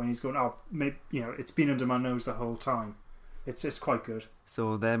moment when he's going, it's been under my nose the whole time. It's quite good.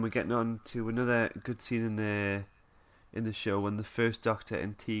 So then we're getting on to another good scene in the show when the first Doctor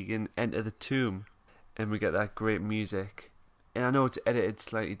and Tegan enter the tomb, and we get that great music. And I know it's edited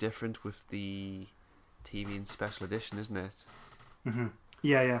slightly different with the TV and special edition, isn't it? Mm-hmm.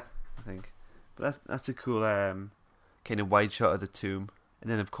 Yeah. I think. But that's a cool kind of wide shot of the tomb.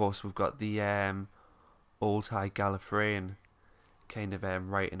 And then, of course, we've got the old High Gallifreyan kind of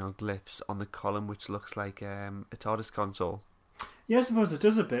writing on glyphs on the column, which looks like a TARDIS console. Yeah, I suppose it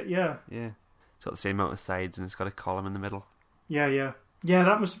does a bit, yeah. Yeah. It's got the same amount of sides, and it's got a column in the middle. Yeah. Yeah,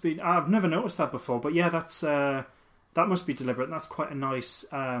 that must be... I've never noticed that before, but yeah, that must be deliberate, and that's quite a nice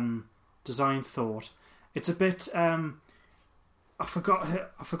design thought. It's a bit... I forgot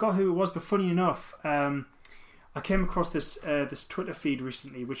who it was, but funny enough, I came across this Twitter feed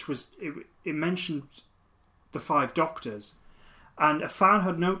recently, which was it mentioned the 5 Doctors, and a fan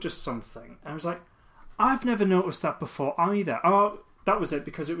had noticed something, and I was like, I've never noticed that before either. Oh, that was it,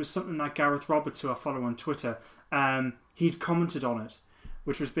 because it was something that Gareth Roberts, who I follow on Twitter, he'd commented on it,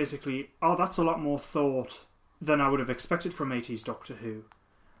 which was basically, that's a lot more thought than I would have expected from 80s Doctor Who.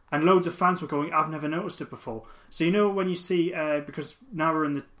 And loads of fans were going, I've never noticed it before. So when you see, because now we're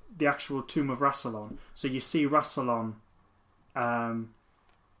in the actual tomb of Rassilon. So you see Rassilon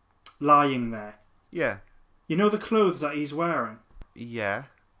lying there. Yeah. You know the clothes that he's wearing? Yeah.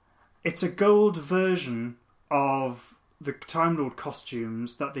 It's a gold version of the Time Lord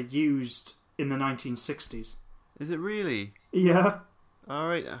costumes that they used in the 1960s. Is it really? Yeah. All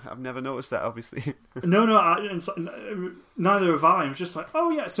right. I've never noticed that, obviously. No, neither have I. I was just like,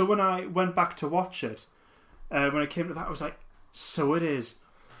 oh yeah. So when I went back to watch it, when it came to that, I was like, so it is.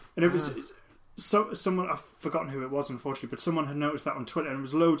 And it was someone, I've forgotten who it was, unfortunately, but someone had noticed that on Twitter, and it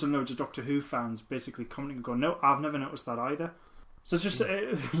was loads and loads of Doctor Who fans basically commenting and going, no, I've never noticed that either. So it's just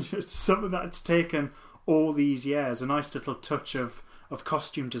it's something that's taken all these years, a nice little touch of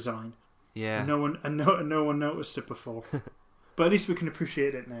costume design. Yeah. And no one noticed it before. But at least we can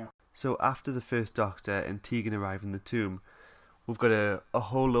appreciate it now. So after the first Doctor and Tegan arrive in the tomb, we've got a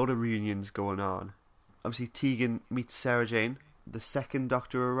whole load of reunions going on. Obviously, Tegan meets Sarah Jane. The second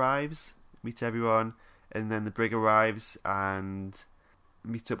Doctor arrives, meets everyone, and then the Brig arrives and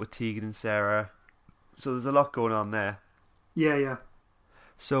meets up with Tegan and Sarah. So there's a lot going on there. Yeah.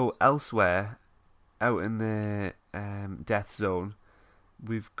 So elsewhere, out in the Death Zone,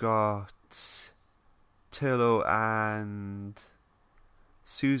 we've got Turlough and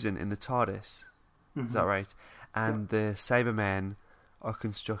Susan in the TARDIS. Mm-hmm. Is that right? And the Cybermen are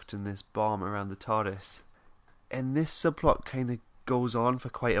constructing this bomb around the TARDIS. And this subplot kind of goes on for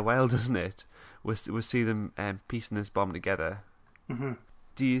quite a while, doesn't it? We'll see them piecing this bomb together. Mm-hmm.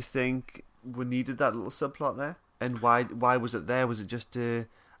 Do you think we needed that little subplot there? And why was it there? Was it just to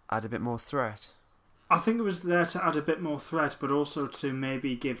add a bit more threat? I think it was there to add a bit more threat, but also to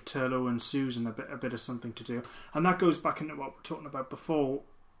maybe give Turlough and Susan a bit of something to do. And that goes back into what we were talking about before.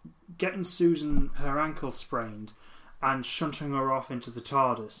 Getting Susan her ankle sprained and shunting her off into the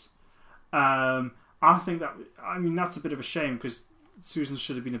TARDIS. I think that's a bit of a shame because Susan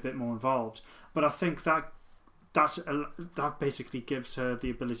should have been a bit more involved. But I think that basically gives her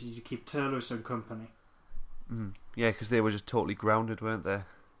the ability to keep Turlough some company. Mm. Yeah, because they were just totally grounded, weren't they?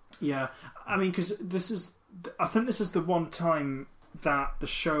 Yeah, I mean, because I think this is the one time that the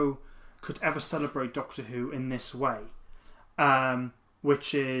show could ever celebrate Doctor Who in this way,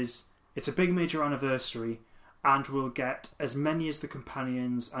 which is it's a big major anniversary, and we'll get as many as the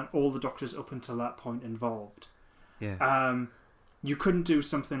companions and all the Doctors up until that point involved. Yeah. You couldn't do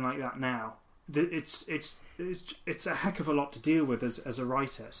something like that now. It's a heck of a lot to deal with as a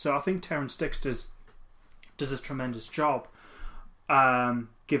writer. So I think Terrance Dicks does a tremendous job.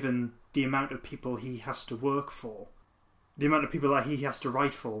 Given the amount of people he has to work for, the amount of people that he has to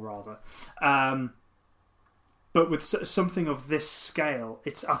write for, rather. But with something of this scale,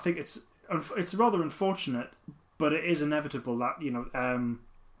 I think it's rather unfortunate, but it is inevitable that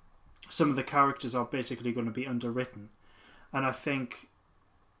some of the characters are basically going to be underwritten, and I think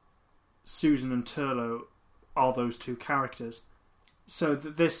Susan and Turlough are those two characters. So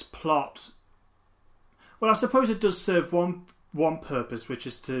this plot, well, I suppose it does serve one purpose, which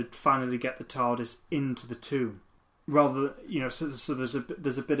is to finally get the TARDIS into the tomb. Rather, so there's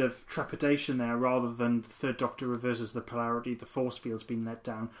a bit of trepidation there. Rather than the Third Doctor reverses the polarity, the force field's been let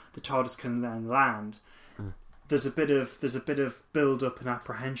down, the TARDIS can then land. Mm. There's a bit of build up and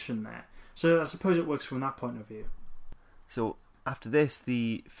apprehension there. So I suppose it works from that point of view. So after this,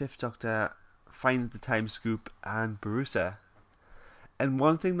 the Fifth Doctor finds the time scoop and Borusa. And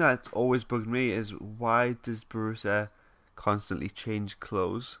one thing that's always bugged me is, why does Borusa constantly change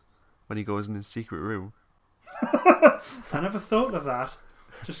clothes when he goes in his secret room? I never thought of that.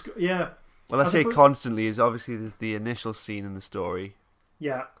 Well, I say constantly is obviously there's the initial scene in the story.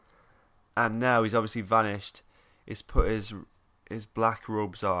 Yeah. And now he's obviously vanished. He's put his black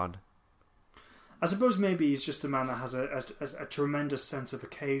robes on. I suppose maybe he's just a man that has a tremendous sense of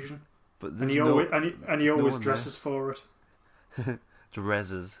occasion. But he always dresses for it.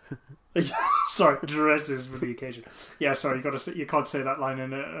 Dresses. Sorry, dresses for the occasion. Yeah, sorry, you can't say that line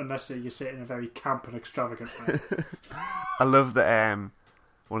unless you say it in a very camp and extravagant way. I love that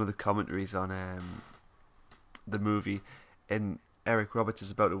one of the commentaries on the movie, and Eric Roberts is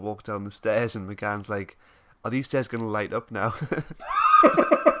about to walk down the stairs, and McGann's like, "Are these stairs going to light up now?"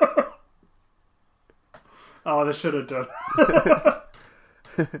 Oh, they should have done.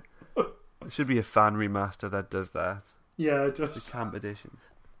 There should be a fan remaster that does that. Yeah, it does. The camp edition.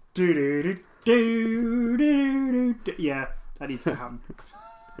 Yeah, that needs to happen.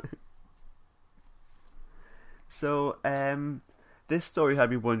 So, this story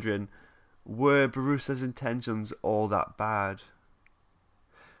had me wondering, were Borusa's intentions all that bad?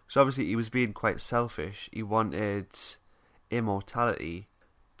 So obviously he was being quite selfish. He wanted immortality,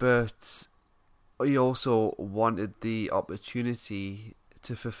 but he also wanted the opportunity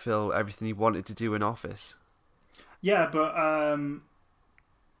to fulfill everything he wanted to do in office. Yeah, but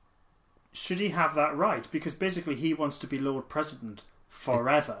should he have that right? Because basically he wants to be Lord President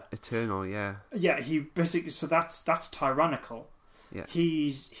forever. Eternal, yeah. Yeah, he basically, so that's tyrannical. Yeah.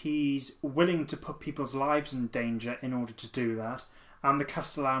 He's willing to put people's lives in danger in order to do that, and the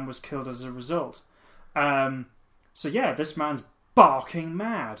Castellan was killed as a result. So yeah, this man's barking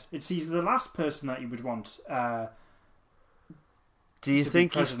mad. He's the last person that you would want. Do you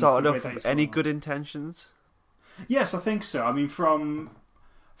think he started off with any good intentions? Yes, I think so. I mean, from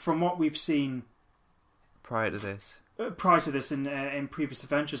what we've seen prior to this in previous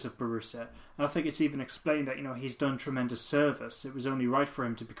adventures of Borusa, and I think it's even explained that he's done tremendous service. It was only right for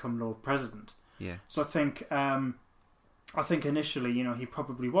him to become Lord President. Yeah. So I think initially, he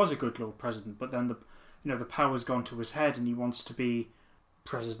probably was a good Lord President, but then the power's gone to his head, and he wants to be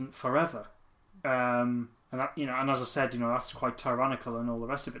president forever. And that, and as I said, that's quite tyrannical and all the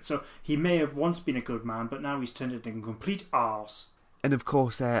rest of it. So he may have once been a good man, but now he's turned into a complete arse. And of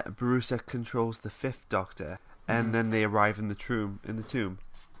course, Borusa controls the Fifth Doctor, and then they arrive in the tomb.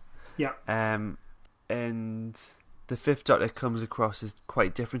 Yeah. And the Fifth Doctor comes across as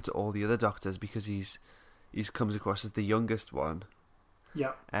quite different to all the other Doctors because he's comes across as the youngest one.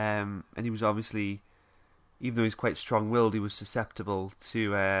 Yeah. And he was obviously, even though he's quite strong-willed, he was susceptible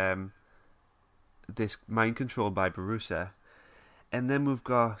to this mind control by Borusa. And then we've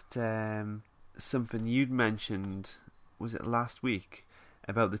got something you'd mentioned, was it last week,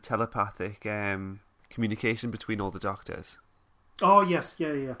 about the telepathic communication between all the Doctors. Oh, yes,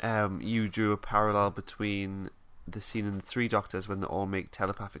 yeah. You drew a parallel between the scene in the Three Doctors when they all make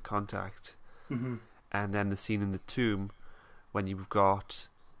telepathic contact, and then the scene in the tomb when you've got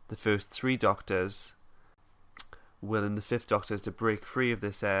the first three Doctors willing the Fifth Doctor to break free of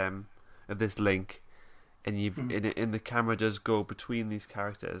this link, and you've in the camera does go between these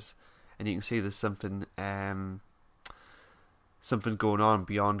characters, and you can see there's something going on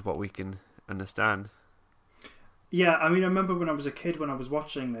beyond what we can understand. Yeah, I mean, I remember when I was a kid, when I was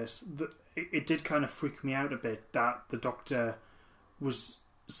watching this, it did kind of freak me out a bit that the Doctor was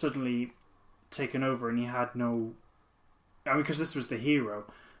suddenly taken over and he had no... I mean, because this was the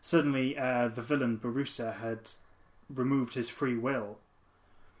hero. Suddenly, the villain, Borusa, had removed his free will.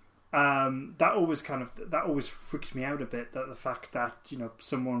 That always freaked me out a bit, that the fact that,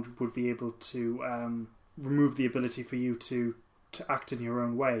 someone would be able to remove the ability for you to act in your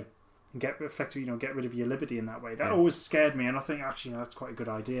own way and get rid of your liberty in that way. That always scared me, and I think actually that's quite a good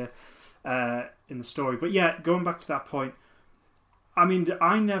idea in the story. But yeah, going back to that point, I mean,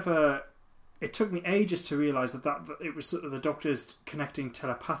 it took me ages to realise that it was sort of the Doctors connecting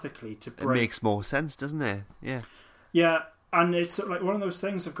telepathically to break. It makes more sense, doesn't it? Yeah. Yeah, and it's sort of like one of those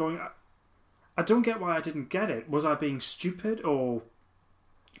things of going, I don't get why I didn't get it. Was I being stupid, or...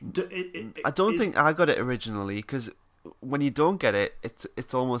 I don't think I got it originally, because when you don't get it,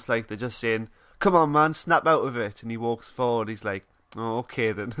 it's almost like they're just saying, "Come on, man, snap out of it," and he walks forward. He's like, "Oh,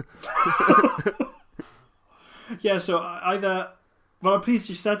 okay then." Yeah, so either... Well, I'm pleased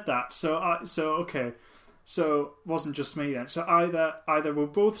you said that. So okay. So it wasn't just me then. So either we're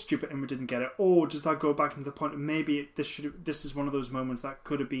both stupid and we didn't get it, or does that go back into the point of maybe this is one of those moments that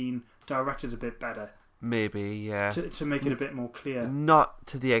could have been directed a bit better? Maybe, yeah. To make it a bit more clear. Not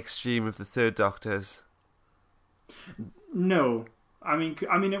to the extreme of the Third Doctors. No. I mean,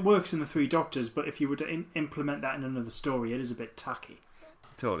 it works in the Three Doctors, but if you were to implement that in another story, it is a bit tacky.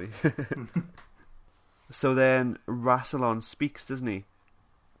 Totally. So then Rassilon speaks, doesn't he?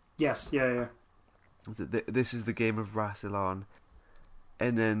 Yes, yeah. This is the game of Rassilon.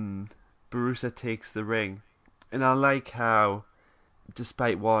 And then Borusa takes the ring. And I like how,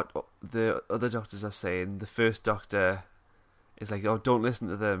 despite what the other Doctors are saying, the First Doctor is like, "Oh, don't listen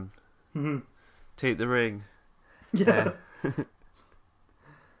to them. Take the ring." Yeah.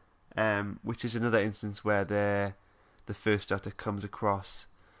 Which is another instance where the First Doctor comes across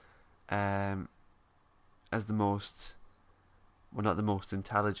as the most... Well, not the most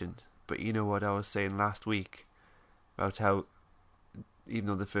intelligent, but you know what I was saying last week about how, even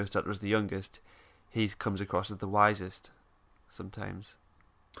though the First Doctor is the youngest, he comes across as the wisest sometimes.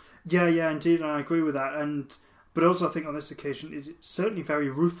 Yeah, indeed, and I agree with that. But also, I think on this occasion, it's certainly very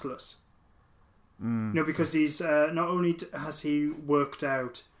ruthless. Because he's not only has he worked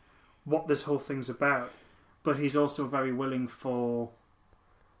out what this whole thing's about, but he's also very willing for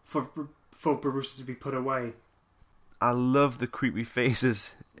Borusa to be put away. I love the creepy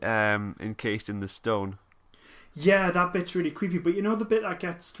faces encased in the stone. Yeah, that bit's really creepy. But you know the bit that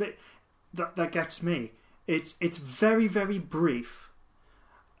gets me? It's very, very brief.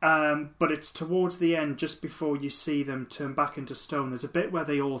 But it's towards the end, just before you see them turn back into stone. There's a bit where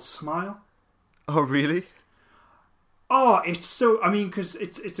they all smile. Oh, really? Oh, it's so... I mean, because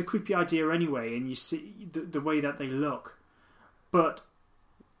it's a creepy idea anyway, and you see the way that they look. But,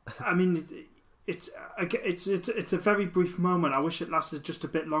 I mean, it's a very brief moment. I wish it lasted just a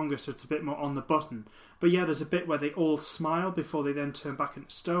bit longer, so it's a bit more on the button. But yeah, there's a bit where they all smile before they then turn back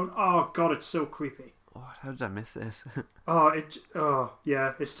into stone. Oh, God, it's so creepy. Oh, how did I miss this?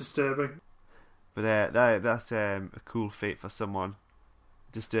 Yeah, it's disturbing. But that's a cool fate for someone.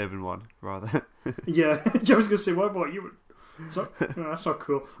 Disturbing one, rather. Yeah, I was going to say, what you would... No, that's not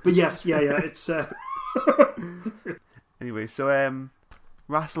cool. But yes, yeah, it's... Anyway, so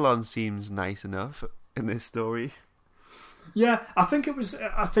Rassilon seems nice enough in this story. Yeah, I think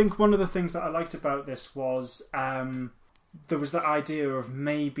one of the things that I liked about this was there was the idea of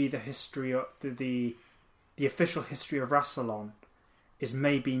maybe the history of the official history of Rassilon is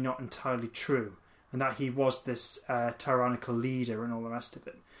maybe not entirely true, and that he was this tyrannical leader and all the rest of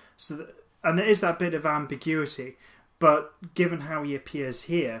it. And there is that bit of ambiguity, but given how he appears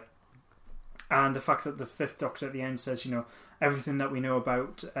here, and the fact that the Fifth Doctor at the end says, everything that we know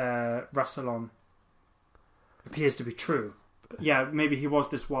about Rassilon appears to be true. Yeah, maybe he was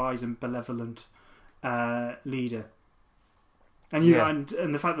this wise and benevolent leader. And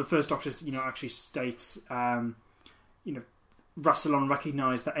and the fact that the First Doctor actually states Rassilon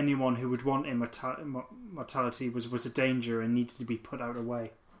recognised that anyone who would want immortality was a danger and needed to be put out of the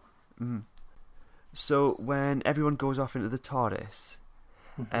way. Mm. So when everyone goes off into the TARDIS,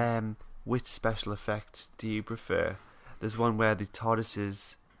 which special effect do you prefer? There's one where the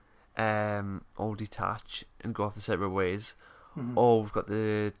TARDISes all detach and go off the separate ways, or we've got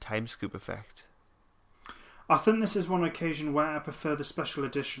the time scoop effect. I think this is one occasion where I prefer the special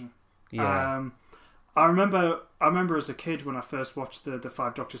edition. Yeah. I remember as a kid when I first watched the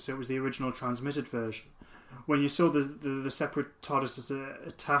Five Doctors, so it was the original transmitted version. When you saw the separate TARDISes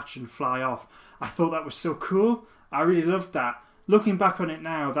attach and fly off, I thought that was so cool. I really loved that. Looking back on it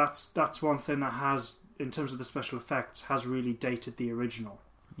now, that's one thing that has, in terms of the special effects, has really dated the original.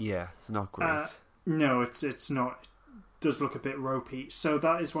 Yeah, it's not great. No, it's not. It does look a bit ropey. So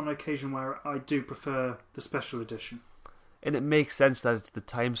that is one occasion where I do prefer the special edition. And it makes sense that it's the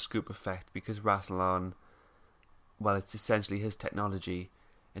time scoop effect, because Rassilon, well, it's essentially his technology,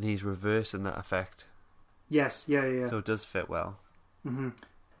 and he's reversing that effect. Yes, yeah. So it does fit well. Mm-hmm.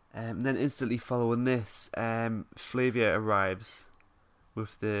 Then instantly following this, Flavia arrives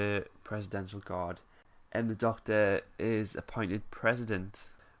with the presidential guard, and the Doctor is appointed president,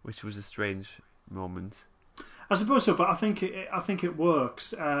 which was a strange moment. I suppose so, but I think it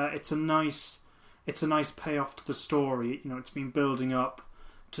works. It's a nice payoff to the story. It's been building up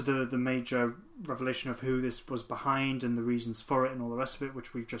to the major revelation of who this was behind and the reasons for it and all the rest of it,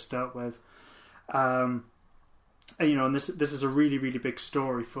 which we've just dealt with. And this is a really, really big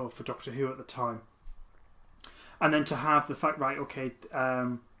story for Doctor Who at the time. And then to have the fact, right, okay,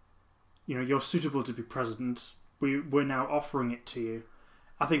 you're suitable to be president. We're now offering it to you.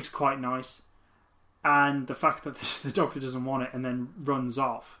 I think it's quite nice. And the fact that the Doctor doesn't want it and then runs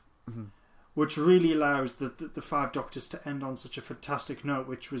off, which really allows the Five Doctors to end on such a fantastic note,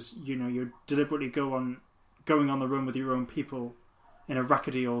 which was, you deliberately going on the run with your own people in a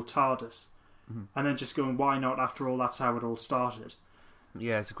rackety old TARDIS, and then just going, why not? After all, that's how it all started.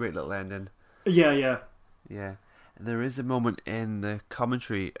 Yeah, it's a great little ending. Yeah. And there is a moment in the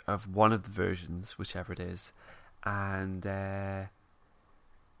commentary of one of the versions, whichever it is, and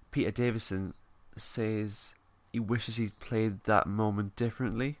Peter Davison says he wishes he'd played that moment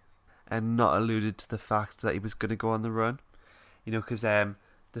differently and not alluded to the fact that he was going to go on the run. Because the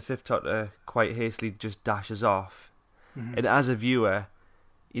Fifth Doctor quite hastily just dashes off. And as a viewer,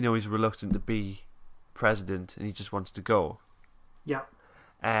 he's reluctant to be president and he just wants to go. Yeah.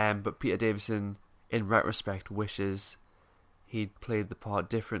 But Peter Davison, in retrospect, wishes he'd played the part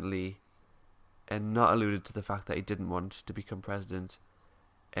differently and not alluded to the fact that he didn't want to become president.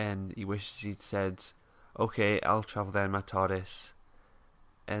 And he wishes he'd said, okay, I'll travel there in my TARDIS.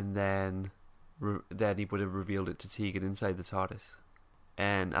 And then he would have revealed it to Tegan inside the TARDIS.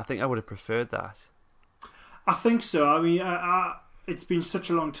 And I think I would have preferred that. I think so. I mean, it's been such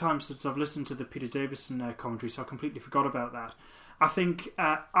a long time since I've listened to the Peter Davison commentary, so I completely forgot about that. I think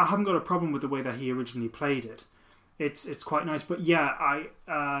I haven't got a problem with the way that he originally played it. It's quite nice. But yeah,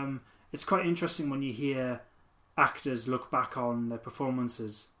 it's quite interesting when you hear actors look back on their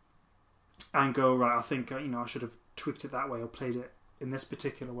performances and go, right, I think I should have tweaked it that way or played it in this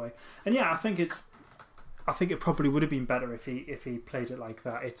particular way. And yeah, I think it probably would have been better if he played it like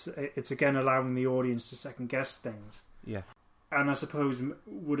that. It's again allowing the audience to second guess things. Yeah. and I suppose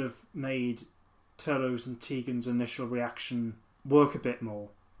would have made Turlough's and Tegan's initial reaction work a bit more.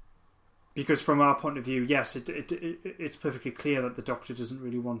 Because from our point of view, yes, it's perfectly clear that the Doctor doesn't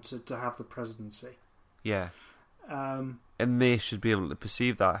really want to have the presidency. Yeah. And they should be able to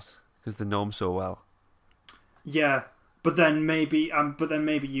perceive that because they know him so well. Yeah, but then maybe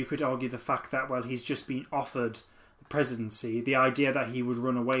you could argue the fact that, well, he's just been offered the presidency, the idea that he would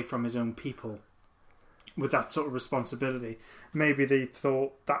run away from his own people with that sort of responsibility. Maybe they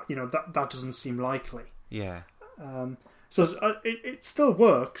thought that, you know, that doesn't seem likely. Yeah. So it still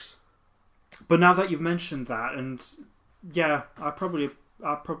works. But now that you've mentioned that, and yeah, I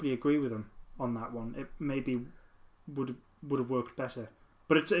probably agree with him on that one. It maybe would have worked better,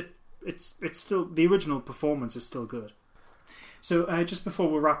 but it's still, the original performance is still good. So just before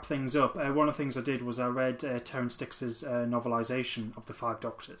we wrap things up, one of the things I did was I read Terrance Dicks's novelisation of the Five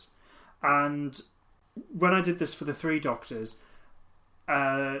Doctors, and when I did this for the Three Doctors,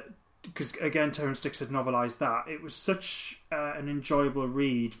 because again Terrance Dicks had novelised that, it was such an enjoyable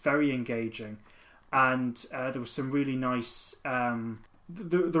read, very engaging, and there was some really nice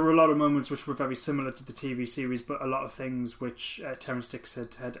there were a lot of moments which were very similar to the TV series, but a lot of things which Terrance Dicks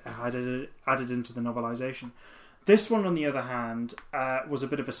had added into the novelisation. This one, on the other hand, was a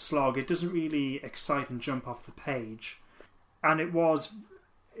bit of a slog. It doesn't really excite and jump off the page, and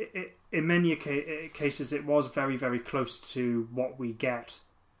in many cases it was very, very close to what we get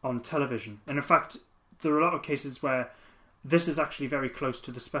on television. And in fact, there are a lot of cases where this is actually very close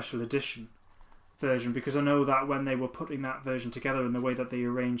to the special edition version, because I know that when they were putting that version together and the way that they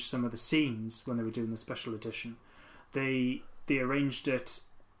arranged some of the scenes when they were doing the special edition, they arranged it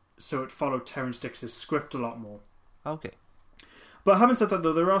so it followed Terrance Dicks's script a lot more. Okay. But having said that,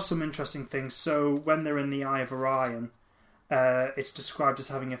 though, there are some interesting things. So when they're in the Eye of Orion, it's described as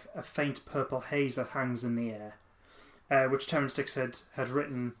having a faint purple haze that hangs in the air, which Terrance Dicks had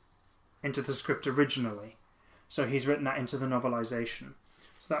written into the script originally. So he's written that into the novelisation.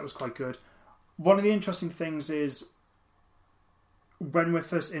 So that was quite good. One of the interesting things is when we're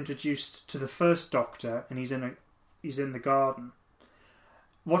first introduced to the first Doctor and he's in the garden,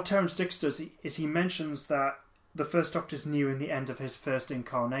 what Terrance Dicks does is he mentions that the first Doctor's nearing the end of his first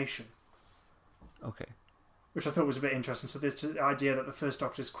incarnation. Okay. Which I thought was a bit interesting. So there's the idea that the first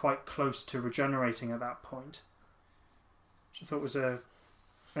Doctor is quite close to regenerating at that point, which I thought was an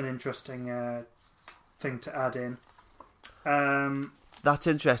interesting thing to add in. That's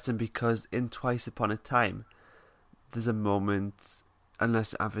interesting because in Twice Upon a Time, there's a moment,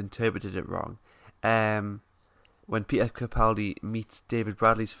 unless I've interpreted it wrong, when Peter Capaldi meets David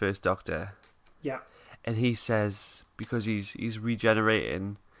Bradley's first Doctor. Yeah. And he says, because he's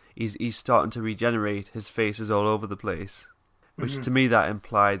regenerating, he's starting to regenerate, his face is all over the place. Which to me that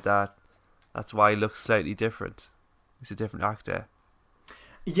implied that's why he looks slightly different. He's a different actor.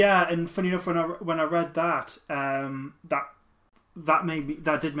 Yeah, and funny enough, when I read that, that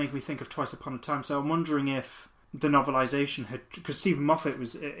did make me think of Twice Upon a Time. So I'm wondering if the novelisation had, because Stephen Moffat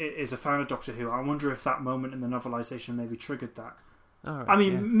is a fan of Doctor Who. I wonder if that moment in the novelisation maybe triggered that. Right, I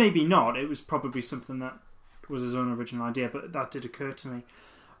mean, maybe not. It was probably something that was his own original idea, but that did occur to me.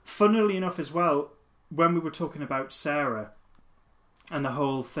 Funnily enough, as well, when we were talking about Sarah and the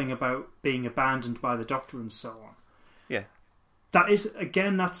whole thing about being abandoned by the Doctor and so on. Yeah. That's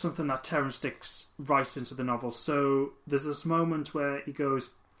something that Terrance Dicks writes into the novel. So there's this moment where he goes,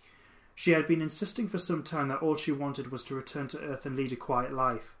 "She had been insisting for some time that all she wanted was to return to Earth and lead a quiet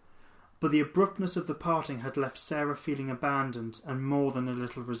life. But the abruptness of the parting had left Sarah feeling abandoned and more than a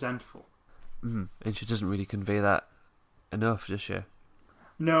little resentful." And she doesn't really convey that enough, does she?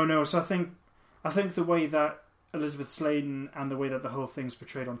 No. So I think the way that Elizabeth Sladen and the way that the whole thing's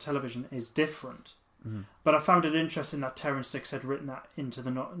portrayed on television is different. But I found it interesting that Terrance Dicks had written that into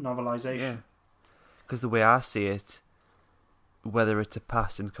the novelisation. Yeah. Because the way I see it, whether it's a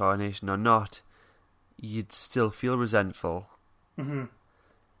past incarnation or not, you'd still feel resentful. And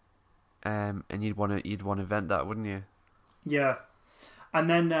you'd want to vent that, wouldn't you? Yeah. And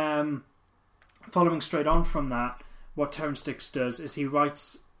then following straight on from that, what Terrance Dicks does is he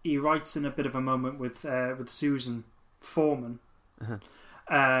writes in a bit of a moment with Susan Foreman,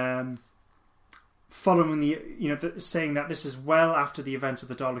 following saying that this is well after the events of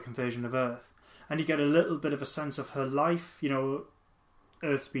the Dalek invasion of Earth, and you get a little bit of a sense of her life. You know,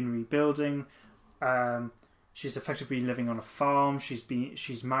 Earth's been rebuilding. She's effectively living on a farm. She's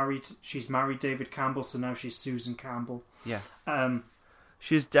married David Campbell, so now she's Susan Campbell. Yeah.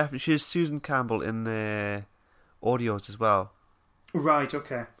 She's Susan Campbell in the audios as well. Right.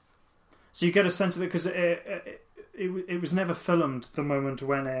 Okay. So you get a sense of it because it was never filmed, the moment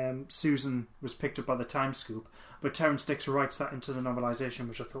when Susan was picked up by the time scoop, but Terrance Dicks writes that into the novelisation,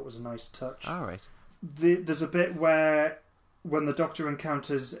 which I thought was a nice touch. All right. There's a bit where, when the Doctor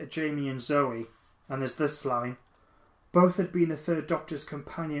encounters Jamie and Zoe, and there's this line: both had been the Third Doctor's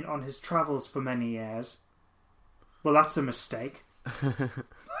companion on his travels for many years. Well, that's a mistake.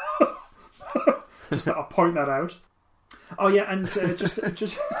 Just that I'll point that out. Oh yeah, and just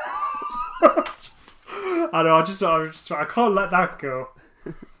I know, I can't let that go.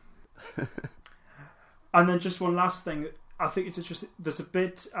 And then just one last thing, I think it's just, there's a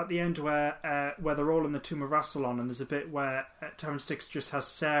bit at the end where they're all in the Tomb of Rassilon, and there's a bit where Terrance Dicks just has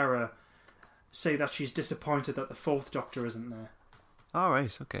Sarah say that she's disappointed that the Fourth Doctor isn't there. All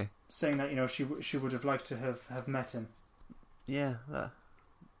right, okay. Saying that, you know, she would have liked to have met him. Yeah,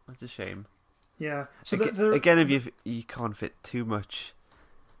 that's a shame. Yeah. So again, if you can't fit too much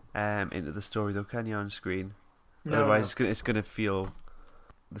into the story, though, can you, on screen? No. Otherwise, it's going to feel,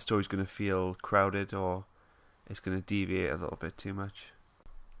 the story's going to feel crowded, or it's going to deviate a little bit too much.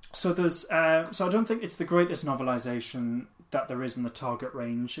 So there's so I don't think it's the greatest novelisation that there is in the target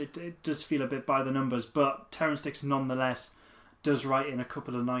range. It does feel a bit by the numbers, but Terrance Dicks nonetheless does write in a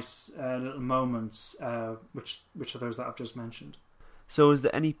couple of nice little moments, which are those that I've just mentioned. So is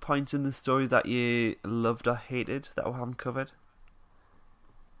there any points in the story that you loved or hated that we haven't covered?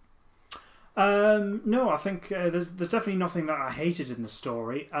 No, I think there's definitely nothing that I hated in the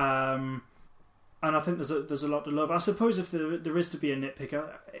story, and I think there's a lot to love. I suppose if there is to be a nitpick,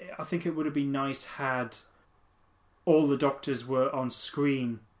 I think it would have been nice had all the Doctors were on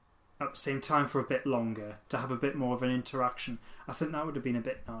screen at the same time for a bit longer, to have a bit more of an interaction. I think that would have been a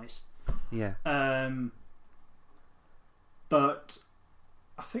bit nice. Yeah. But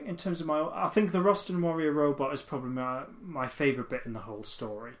I think in terms of I think the Roston Warrior robot is probably my favourite bit in the whole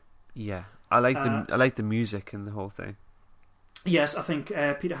story. Yeah, I like the music in the whole thing. Yes, I think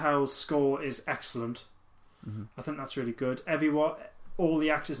Peter Howell's score is excellent. Mm-hmm. I think that's really good. All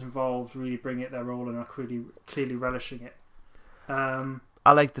the actors involved really bring it their all and are clearly relishing it.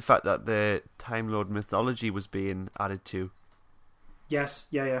 I like the fact that the Time Lord mythology was being added to. Yes,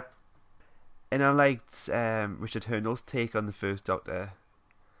 yeah. And I liked Richard Hurnall's take on the First Doctor.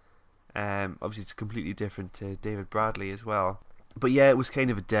 Obviously, it's completely different to David Bradley as well. But yeah, it was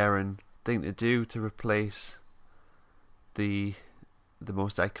kind of a daring thing to do, to replace the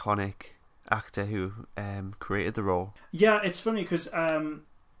most iconic actor who created the role. Yeah, it's funny because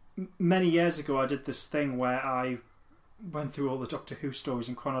many years ago I did this thing where I went through all the Doctor Who stories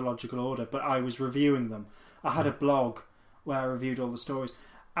in chronological order, but I was reviewing them. I had a blog where I reviewed all the stories,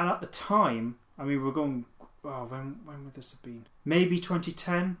 and at the time, I mean, we're going, when would this have been? Maybe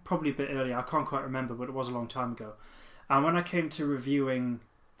 2010, probably a bit earlier, I can't quite remember, but it was a long time ago. And when I came to reviewing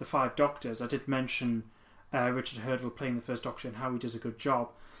the Five Doctors, I did mention Richard Hurdle playing the First Doctor and how he does a good job.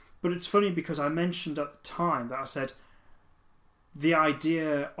 But it's funny because I mentioned at the time that I said the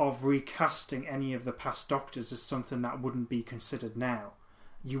idea of recasting any of the past Doctors is something that wouldn't be considered now.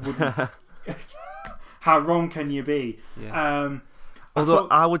 You wouldn't. How wrong can you be? Yeah. Although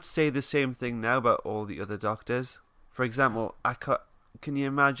I would say the same thing now about all the other Doctors. For example, can you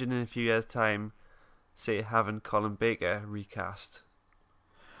imagine in a few years' time, say, having Colin Baker recast?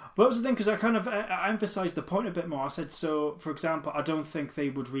 Well, that was the thing, because I emphasised the point a bit more. I said, so, for example, I don't think they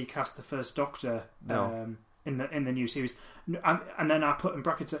would recast the First Doctor in the new series. And then I put in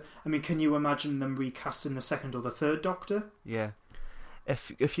brackets, I mean, can you imagine them recasting the Second or the Third Doctor? Yeah. A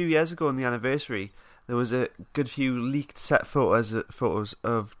few years ago on the anniversary, there was a good few leaked set photos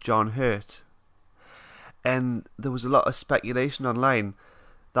of John Hurt. And there was a lot of speculation online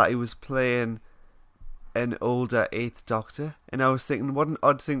that he was playing an older Eighth Doctor, and I was thinking, what an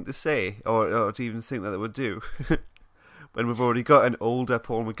odd thing to say, or to even think that it would do, when we've already got an older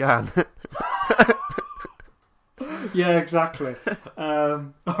Paul McGann. Yeah, exactly.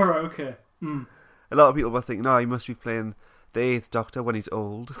 Alright, okay. Mm. A lot of people were thinking, he must be playing the Eighth Doctor when he's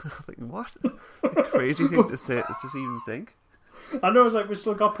old. I'm thinking, what? A crazy thing to even think. I know, it's like, we've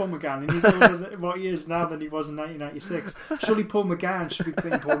still got Paul McGann, and he's older what he is now than he was in 1996. Surely Paul McGann should be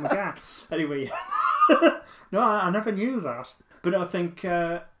playing Paul McGann. Anyway, no, I never knew that. But I think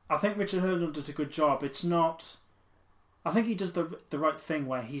Richard Hurdle does a good job. It's not. I think he does the right thing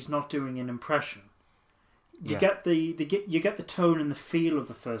where he's not doing an impression. You get the tone and the feel of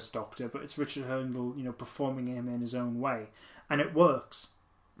the First Doctor, but it's Richard Hurdle, performing him in his own way, and it works.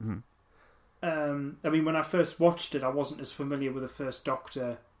 Mm-hmm. I mean, when I first watched it, I wasn't as familiar with the First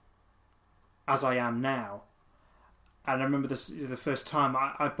Doctor as I am now. And I remember the first time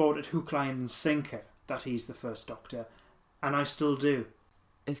I bought it hook, line and sinker that he's the First Doctor, and I still do.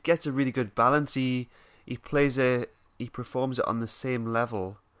 It gets a really good balance. He he performs it on the same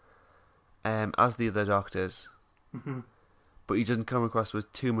level as the other Doctors, but he doesn't come across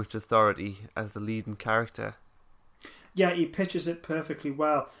with too much authority as the leading character. Yeah, he pitches it perfectly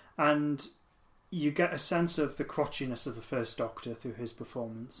well, and you get a sense of the crotchiness of the first Doctor through his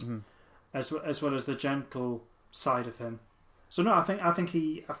performance, as well as the gentle side of him. So no, I think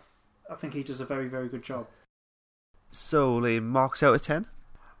he does a very, very good job. So, Liam, marks out of 10?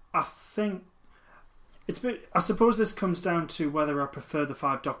 I think I suppose this comes down to whether I prefer the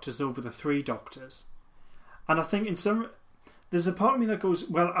 5 Doctors over the 3 Doctors, and I think there's a part of me that goes,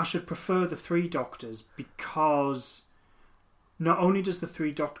 well, I should prefer the 3 Doctors because not only does the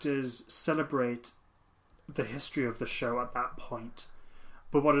 3 Doctors celebrate the history of the show at that point,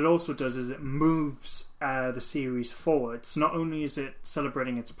 but what it also does is it moves the series forward. So not only is it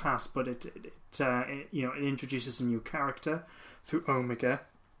celebrating its past, but it introduces a new character through Omega,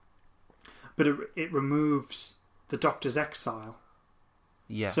 but it removes the Doctor's exile.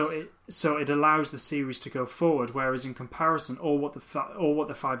 Yes. So it allows the series to go forward. Whereas in comparison, all what the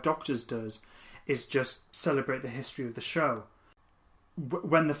 5 Doctors does is just celebrate the history of the show.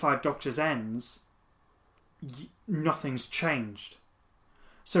 When the 5 Doctors ends, nothing's changed.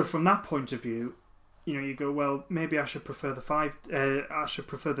 So from that point of view, you go, well, maybe I should prefer the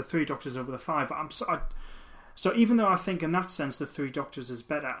 3 Doctors over the 5. But so even though I think in that sense the 3 Doctors is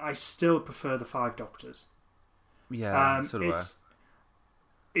better, I still prefer the 5 Doctors. Yeah, so do I.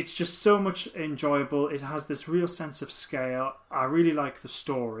 It's just so much enjoyable. It has this real sense of scale. I really like the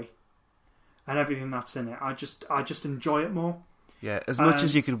story and everything that's in it. I just enjoy it more. Yeah, as much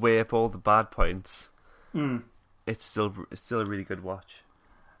as you could weigh up all the bad points, it's still a really good watch.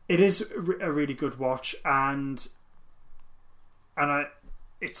 It is a really good watch, and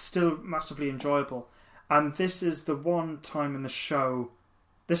it's still massively enjoyable. And this is the one time in the show,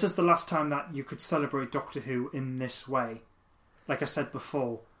 this is the last time that you could celebrate Doctor Who in this way. Like I said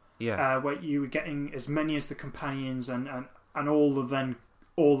before, where you were getting as many as the companions and all the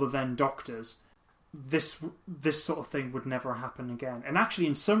then Doctors. This sort of thing would never happen again. And actually,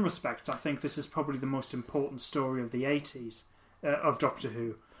 in some respects, I think this is probably the most important story of the 80s of Doctor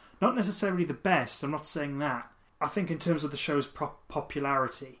Who. Not necessarily the best, I'm not saying that. I think in terms of the show's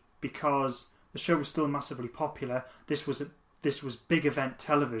popularity, because the show was still massively popular. This was big event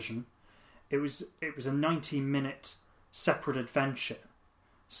television. It was a 90-minute separate adventure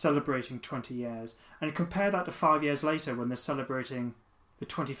celebrating 20 years. And compare that to 5 years later when they're celebrating the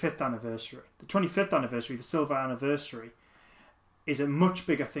 25th anniversary. The 25th anniversary, the silver anniversary, is a much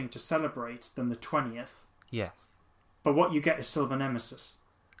bigger thing to celebrate than the 20th. Yes. But what you get is Silver Nemesis.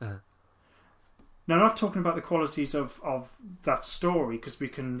 Now, I'm not talking about the qualities of that story, because we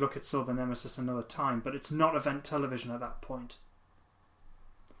can look at Silver Nemesis another time, but it's not event television at that point.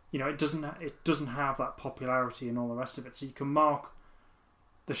 It doesn't have that popularity and all the rest of it. So you can mark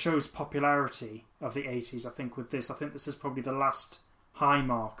the show's popularity of the 80s, I think, with this. I think this is probably the last high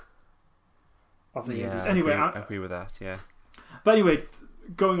mark of the 80s. Anyway, I agree with that, yeah. But anyway,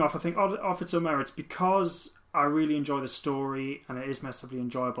 going off, I think, off its own merits, because I really enjoy the story and it is massively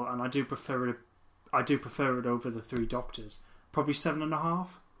enjoyable, and I do prefer it over the 3 Doctors. Probably 7.5.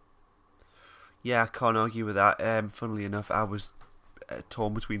 Yeah, I can't argue with that. Funnily enough, I was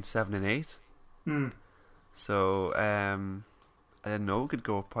torn between 7 and 8. So I didn't know we could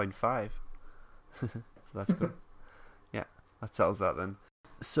go 0.5. So that's good. Yeah, that settles that then.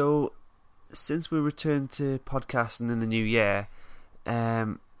 So since we returned to podcasting in the new year,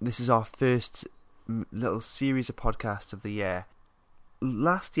 this is our first little series of podcasts of the year.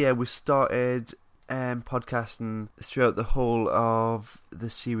 Last year we started podcasting throughout the whole of the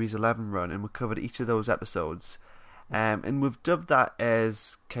Series 11 run, and we covered each of those episodes. And we've dubbed that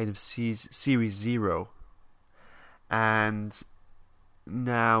as kind of Series 0. And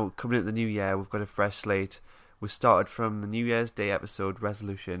now, coming into the new year, we've got a fresh slate. We started from the New Year's Day episode,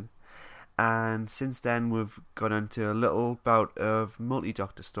 Resolution. And since then, we've gone into a little bout of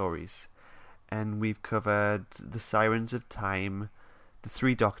multi-Doctor stories. And we've covered the Sirens of Time, the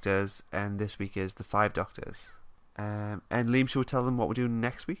 3 Doctors, and this week is the 5 Doctors. And Liam, shall we tell them what we're doing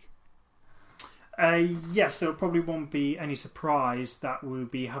next week? Yes, so it probably won't be any surprise that we'll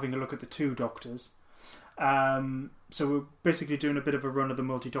be having a look at the 2 Doctors. So we're basically doing a bit of a run of the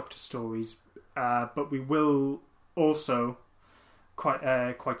multi-Doctor stories, but we will also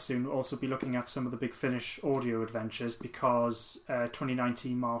quite soon also be looking at some of the Big Finish audio adventures, because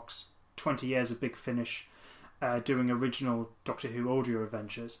 2019 marks 20 years of Big Finish doing original Doctor Who audio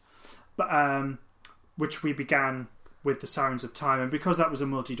adventures, but which we began with the Sirens of Time, and because that was a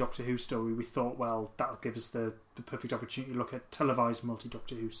multi-Doctor Who story, we thought, well, that'll give us the perfect opportunity to look at televised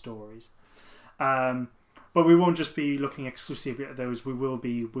multi-Doctor Who stories. But we won't just be looking exclusively at those. We will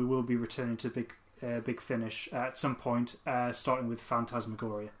be returning to Big Finish at some point, starting with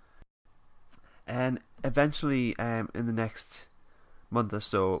Phantasmagoria. And eventually, in the next month or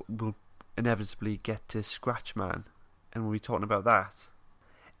so, we'll inevitably get to Scratchman, and we'll be talking about that.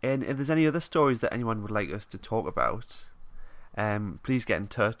 And if there's any other stories that anyone would like us to talk about, please get in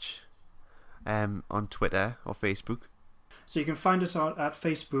touch on Twitter or Facebook. So you can find us at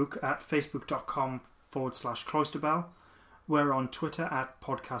Facebook at facebook.com/CloisterBell. We're on Twitter at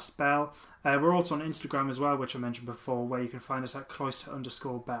PodcastBell. We're also on Instagram as well, which I mentioned before, where you can find us at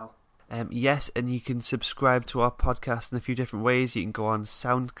Cloister_Bell. Yes, and you can subscribe to our podcast in a few different ways. You can go on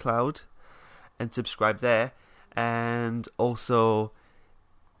SoundCloud and subscribe there, and also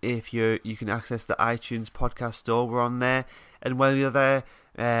if you can access the iTunes podcast store, we're on there. And while you're there,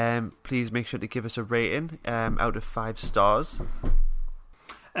 please make sure to give us a rating out of 5 stars.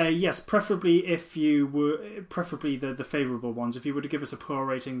 Yes, preferably the favourable ones. If you were to give us a poor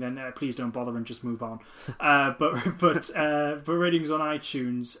rating, then please don't bother and just move on. But ratings on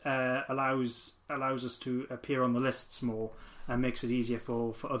iTunes allows us to appear on the lists more and makes it easier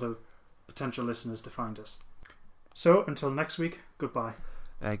for other potential listeners to find us. So until next week, goodbye.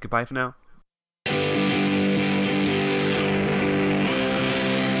 Goodbye for now.